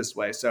had to be this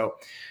way. So,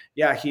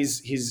 yeah, he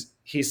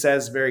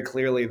says very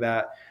clearly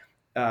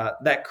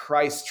that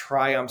Christ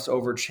triumphs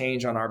over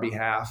change on our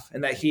behalf,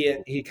 and that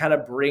he kind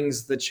of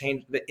brings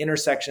the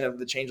intersection of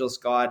the changeless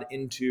God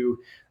into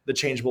the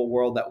changeable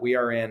world that we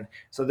are in.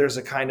 So there's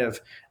a kind of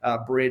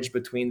bridge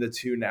between the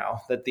two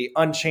now, that the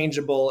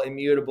unchangeable,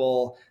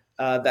 immutable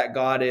that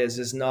God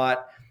is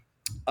not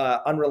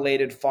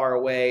unrelated, far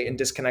away, and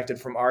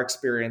disconnected from our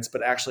experience,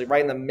 but actually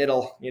right in the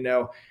middle.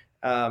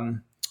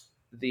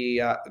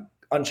 The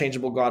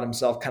unchangeable God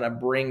himself kind of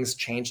brings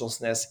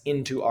changelessness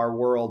into our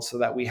world so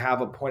that we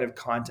have a point of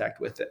contact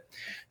with it.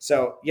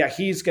 So yeah,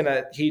 he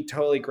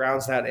totally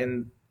grounds that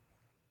in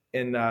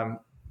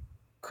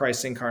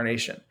Christ's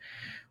incarnation,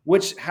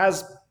 which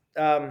has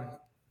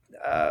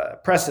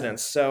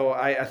precedence. So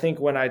I think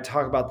when I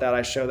talk about that,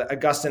 I show that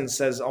Augustine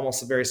says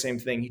almost the very same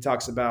thing. He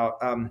talks about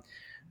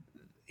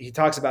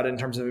it in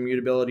terms of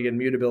immutability and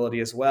mutability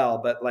as well,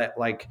 but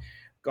like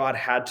God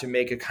had to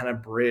make a kind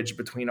of bridge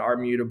between our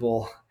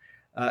mutable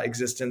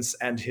existence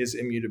and his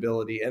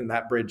immutability, and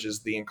that bridge is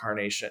the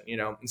incarnation.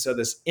 And so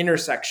this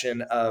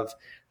intersection of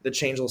the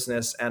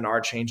changelessness and our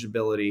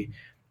changeability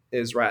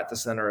is right at the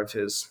center of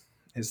his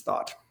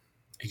thought.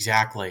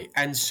 Exactly.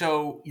 And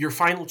so your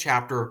final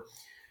chapter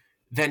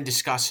then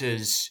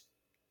discusses,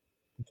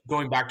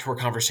 going back to our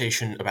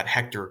conversation about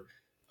Hector,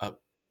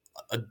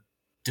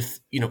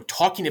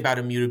 talking about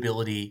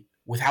immutability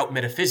without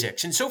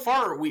metaphysics. And so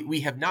far,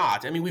 we have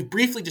not. I mean, we've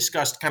briefly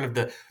discussed kind of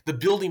the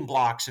building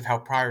blocks of how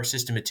prior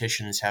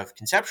systematicians have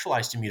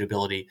conceptualized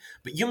immutability,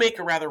 but you make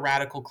a rather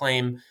radical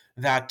claim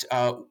that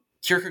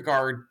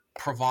Kierkegaard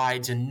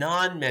provides a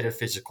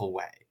non-metaphysical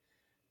way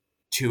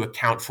to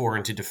account for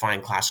and to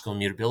define classical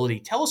immutability.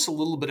 Tell us a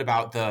little bit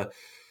about the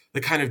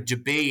kind of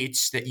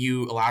debates that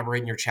you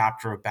elaborate in your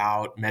chapter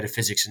about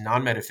metaphysics and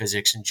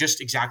non-metaphysics, and just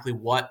exactly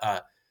what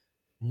a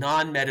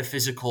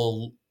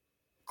non-metaphysical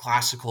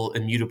classical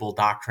immutable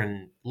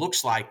doctrine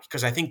looks like.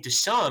 Because I think to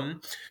some,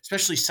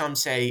 especially some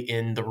say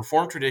in the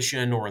Reformed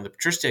tradition or in the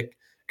patristic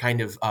kind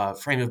of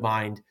frame of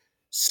mind,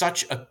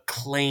 such a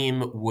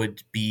claim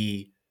would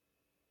be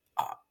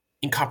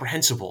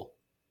incomprehensible.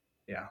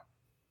 Yeah,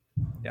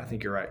 I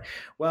think you're right.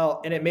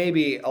 Well, and it may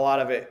be a lot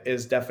of it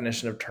is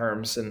definition of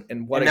terms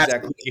and what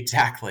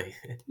exactly.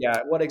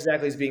 Yeah, what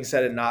exactly is being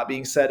said and not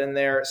being said in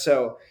there.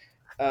 So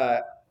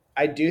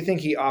I do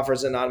think he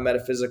offers a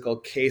non-metaphysical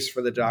case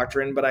for the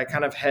doctrine, but I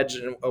kind of hedge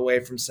away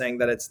from saying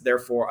that it's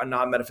therefore a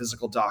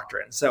non-metaphysical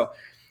doctrine. So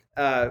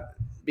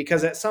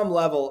because at some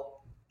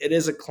level, it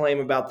is a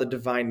claim about the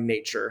divine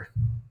nature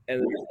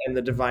and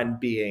the divine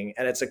being,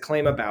 and it's a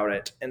claim about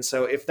it. And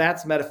so if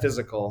that's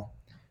metaphysical,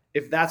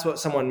 if that's what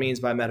someone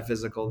means by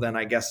metaphysical, then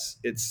I guess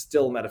it's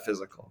still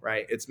metaphysical,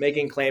 right? It's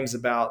making claims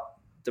about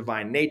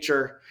divine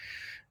nature,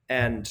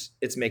 and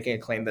it's making a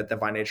claim that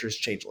divine nature is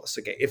changeless.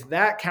 Okay, if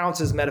that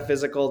counts as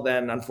metaphysical,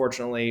 then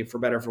unfortunately, for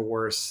better or for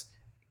worse,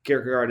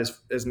 Kierkegaard is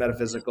as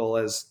metaphysical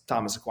as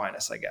Thomas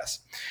Aquinas, I guess.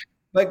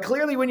 But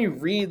clearly, when you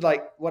read,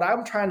 like, what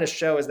I'm trying to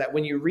show is that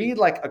when you read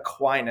like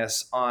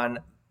Aquinas on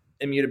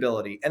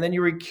immutability, and then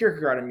you read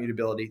Kierkegaard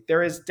immutability,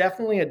 there is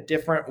definitely a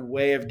different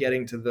way of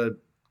getting to the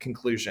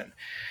conclusion.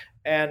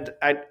 And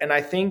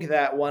I think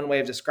that one way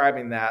of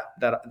describing that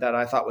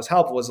I thought was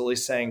helpful was at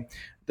least saying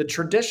the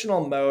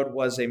traditional mode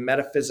was a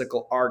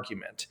metaphysical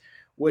argument,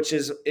 which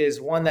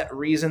is one that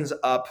reasons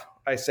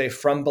up, I say,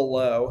 from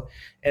below,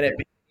 and it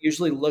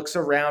usually looks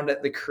around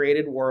at the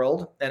created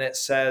world and it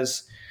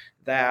says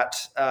that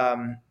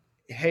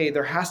hey,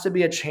 there has to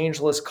be a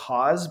changeless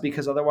cause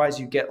because otherwise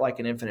you get like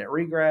an infinite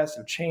regress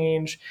of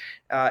change.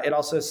 It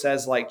also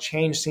says like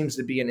change seems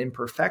to be an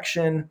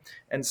imperfection.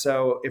 And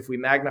so if we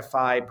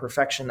magnify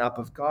perfection up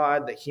of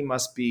God, that he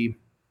must be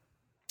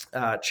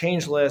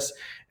changeless.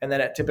 And then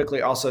it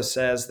typically also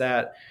says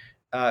that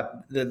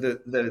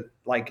the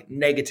like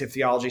negative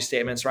theology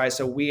statements, right?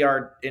 So we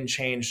are in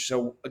change.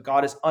 So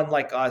God is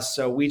unlike us.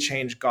 So we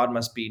change. God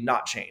must be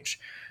not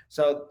change.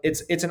 So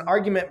it's an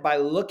argument by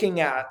looking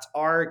at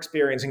our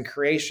experience in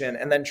creation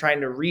and then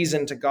trying to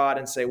reason to God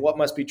and say, what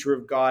must be true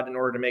of God in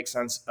order to make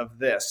sense of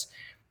this?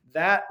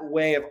 That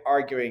way of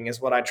arguing is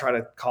what I try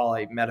to call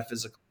a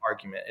metaphysical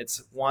argument.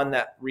 It's one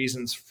that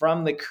reasons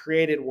from the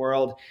created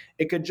world.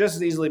 It could just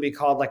as easily be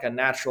called like a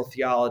natural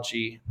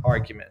theology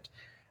argument.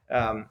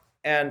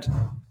 And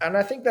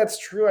I think that's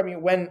true. I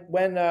mean,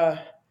 when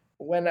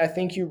I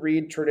think you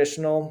read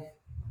traditional,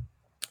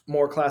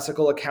 more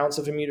classical accounts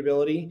of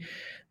immutability,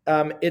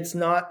 it's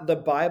not the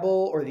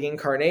Bible or the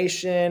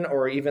incarnation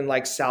or even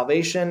like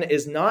salvation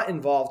is not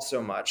involved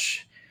so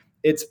much.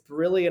 It's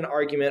really an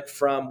argument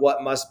from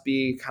what must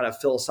be kind of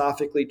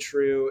philosophically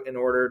true in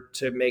order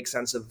to make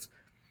sense of,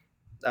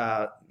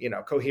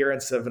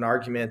 coherence of an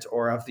argument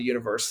or of the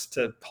universe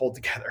to hold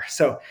together.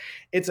 So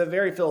it's a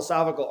very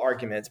philosophical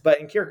argument. But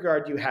in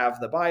Kierkegaard, you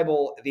have the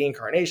Bible, the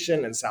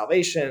incarnation, and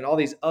salvation, and all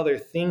these other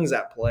things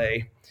at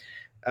play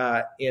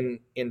in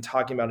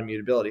talking about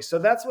immutability. So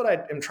that's what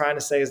I am trying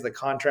to say is the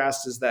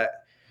contrast is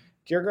that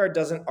Kierkegaard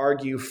doesn't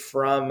argue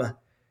from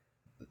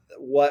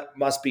what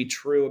must be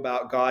true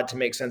about God to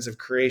make sense of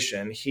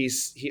creation.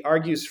 He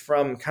argues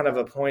from kind of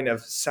a point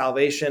of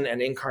salvation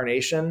and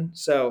incarnation.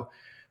 So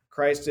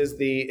Christ is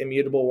the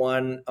immutable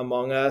one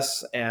among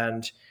us,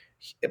 and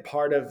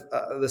part of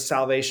the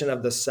salvation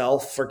of the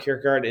self for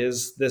Kierkegaard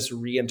is this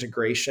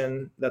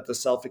reintegration that the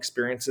self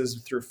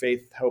experiences through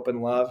faith, hope,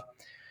 and love.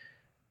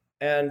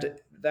 And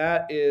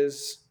that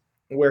is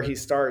where he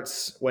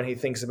starts when he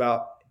thinks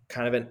about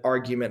kind of an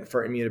argument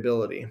for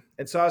immutability.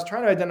 And so I was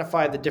trying to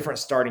identify the different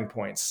starting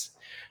points.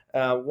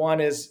 One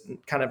is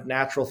kind of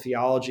natural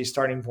theology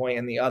starting point,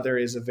 and the other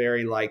is a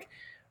very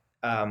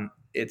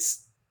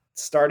it's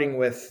starting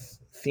with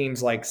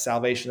themes like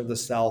salvation of the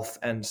self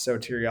and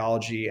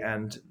soteriology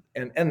and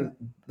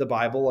the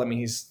Bible. I mean,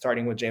 he's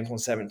starting with James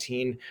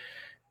 1:17.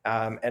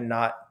 And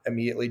not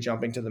immediately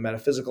jumping to the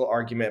metaphysical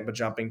argument, but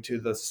jumping to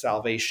the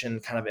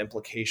salvation kind of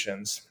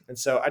implications. And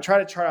so I try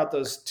to chart out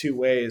those two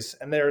ways.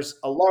 And there's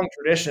a long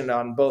tradition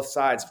on both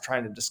sides of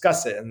trying to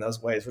discuss it in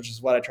those ways, which is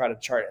what I try to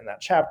chart in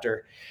that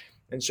chapter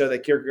and show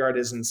that Kierkegaard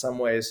is in some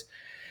ways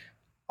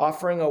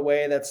offering a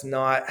way that's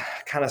not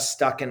kind of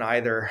stuck in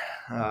either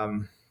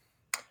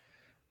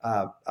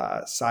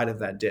side of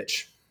that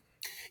ditch.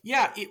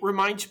 Yeah, it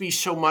reminds me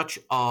so much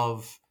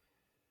of,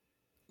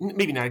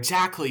 maybe not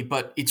exactly,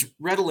 but it's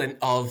redolent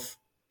of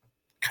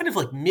kind of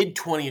like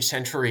mid-20th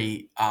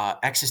century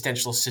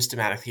existential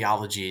systematic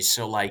theologies.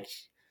 So like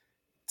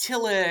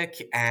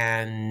Tillich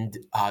and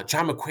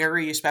John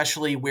Macquarie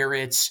especially, where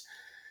it's,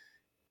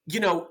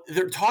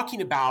 they're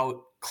talking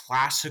about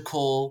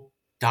classical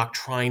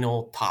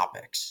doctrinal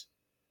topics,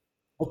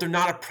 but they're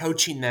not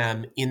approaching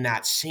them in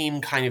that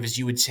same kind of, as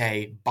you would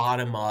say,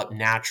 bottom-up,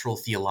 natural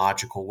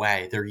theological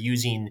way. They're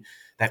using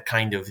that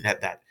kind of,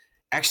 that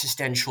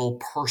existential,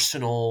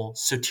 personal,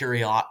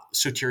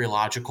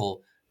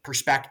 soteriological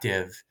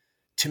perspective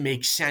to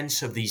make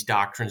sense of these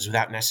doctrines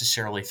without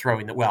necessarily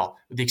throwing them, well,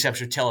 with the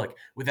exception of Tillich,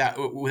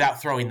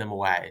 without throwing them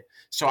away.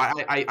 So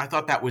I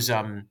thought that was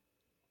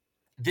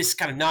this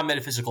kind of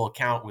non-metaphysical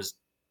account was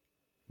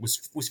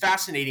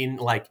fascinating.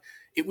 Like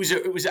it was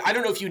I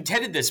don't know if you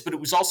intended this, but it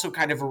was also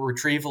kind of a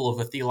retrieval of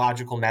a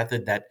theological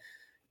method that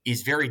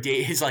is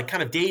is like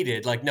kind of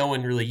dated, like no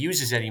one really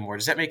uses anymore.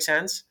 Does that make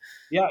sense?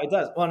 Yeah, it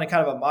does. Well, and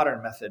kind of a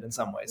modern method in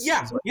some ways.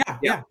 Yeah.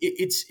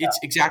 It's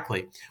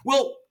exactly.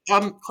 Well,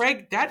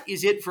 Craig, that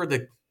is it for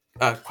the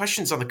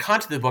questions on the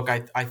content of the book.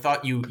 I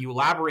thought you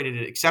elaborated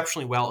it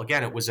exceptionally well.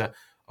 Again, it was a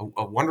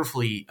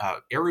wonderfully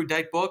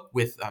erudite book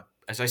with,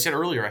 as I said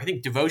earlier, I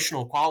think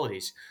devotional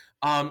qualities.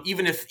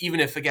 Even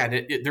if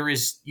again,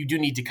 you do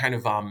need to kind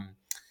of,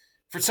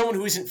 for someone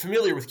who isn't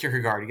familiar with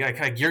Kierkegaard, you got to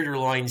kind of gear your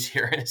loins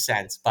here in a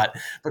sense. But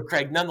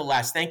Craig,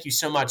 nonetheless, thank you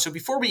so much. So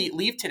before we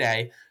leave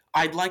today,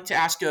 I'd like to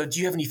ask, do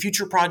you have any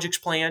future projects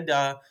planned,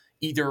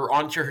 either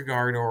on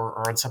Kierkegaard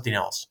or on something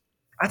else?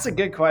 That's a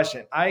good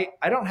question. I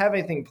don't have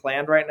anything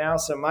planned right now.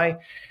 So my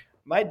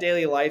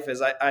daily life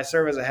is I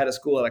serve as a head of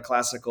school at a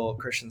classical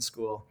Christian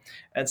school.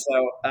 And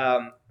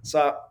so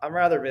So I'm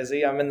rather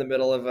busy. I'm in the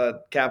middle of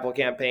a capital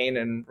campaign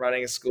and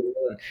running a school,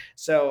 and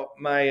so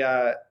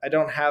I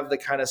don't have the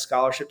kind of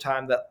scholarship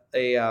time that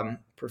a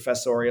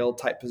professorial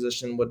type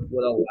position would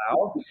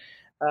allow.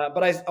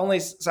 But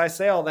I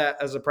say all that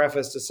as a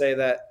preface to say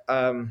that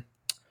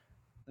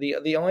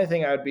the only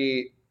thing I would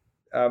be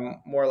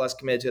more or less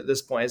committed to at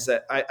this point is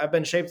that I've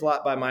been shaped a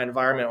lot by my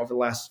environment over the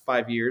last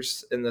 5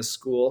 years in this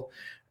school,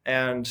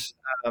 and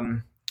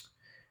um,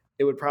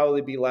 it would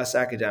probably be less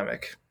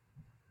academic.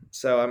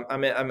 So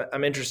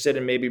I'm interested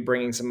in maybe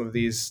bringing some of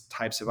these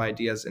types of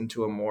ideas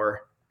into a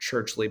more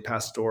churchly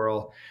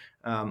pastoral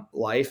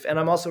life, and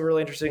I'm also really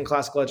interested in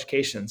classical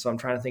education. So I'm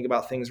trying to think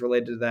about things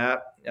related to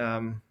that.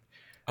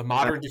 A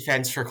modern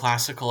defense for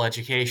classical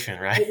education,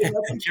 right? Right?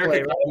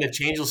 Kierkegaard and the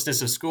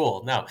changelessness of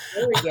school. No.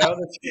 There we go.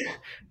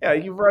 Yeah,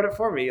 you wrote it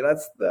for me.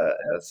 That's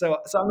the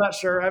so I'm not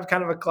sure. I have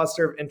kind of a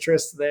cluster of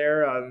interests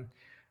there.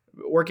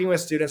 Working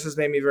with students has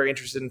made me very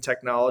interested in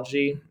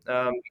technology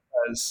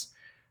because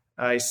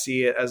I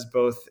see it as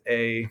both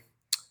a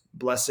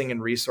blessing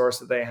and resource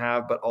that they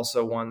have, but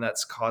also one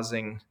that's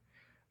causing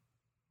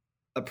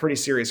a pretty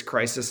serious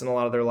crisis in a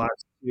lot of their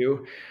lives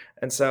too.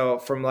 And so,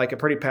 from like a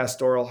pretty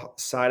pastoral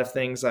side of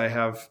things, I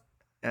have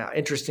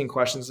interesting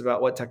questions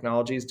about what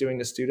technology is doing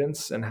to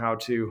students and how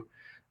to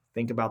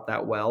think about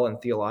that well and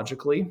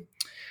theologically.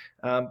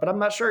 But I'm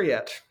not sure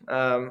yet.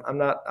 I'm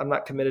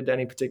not committed to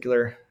any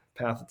particular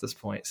path at this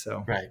point.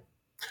 So Right.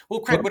 Well,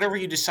 Craig, whatever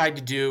you decide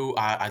to do,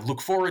 I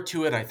look forward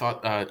to it. I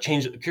thought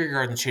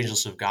Kierkegaard and the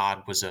Changelessness of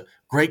God was a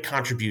great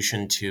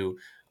contribution to,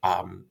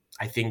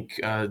 I think,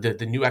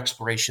 the New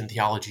Exploration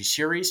Theology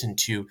series and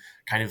to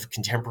kind of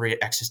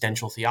contemporary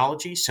existential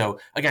theology. So,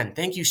 again,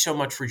 thank you so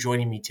much for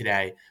joining me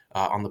today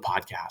on the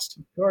podcast.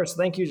 Of course,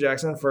 thank you,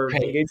 Jackson, for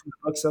engaging the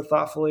book so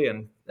thoughtfully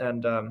and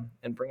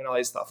bringing all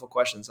these thoughtful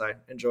questions. I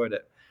enjoyed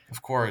it.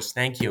 Of course.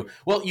 Thank you.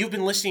 Well, you've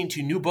been listening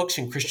to New Books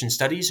in Christian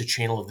Studies, a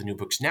channel of the New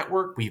Books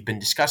Network. We've been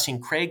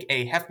discussing Craig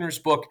A. Hefner's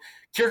book,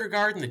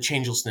 Kierkegaard and the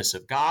Changelessness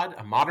of God,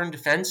 a modern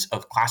defense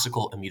of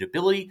classical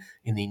immutability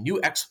in the New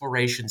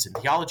Explorations in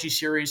Theology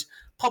series,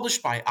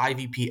 published by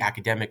IVP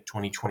Academic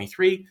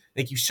 2023.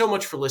 Thank you so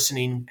much for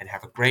listening and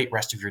have a great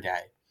rest of your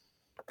day.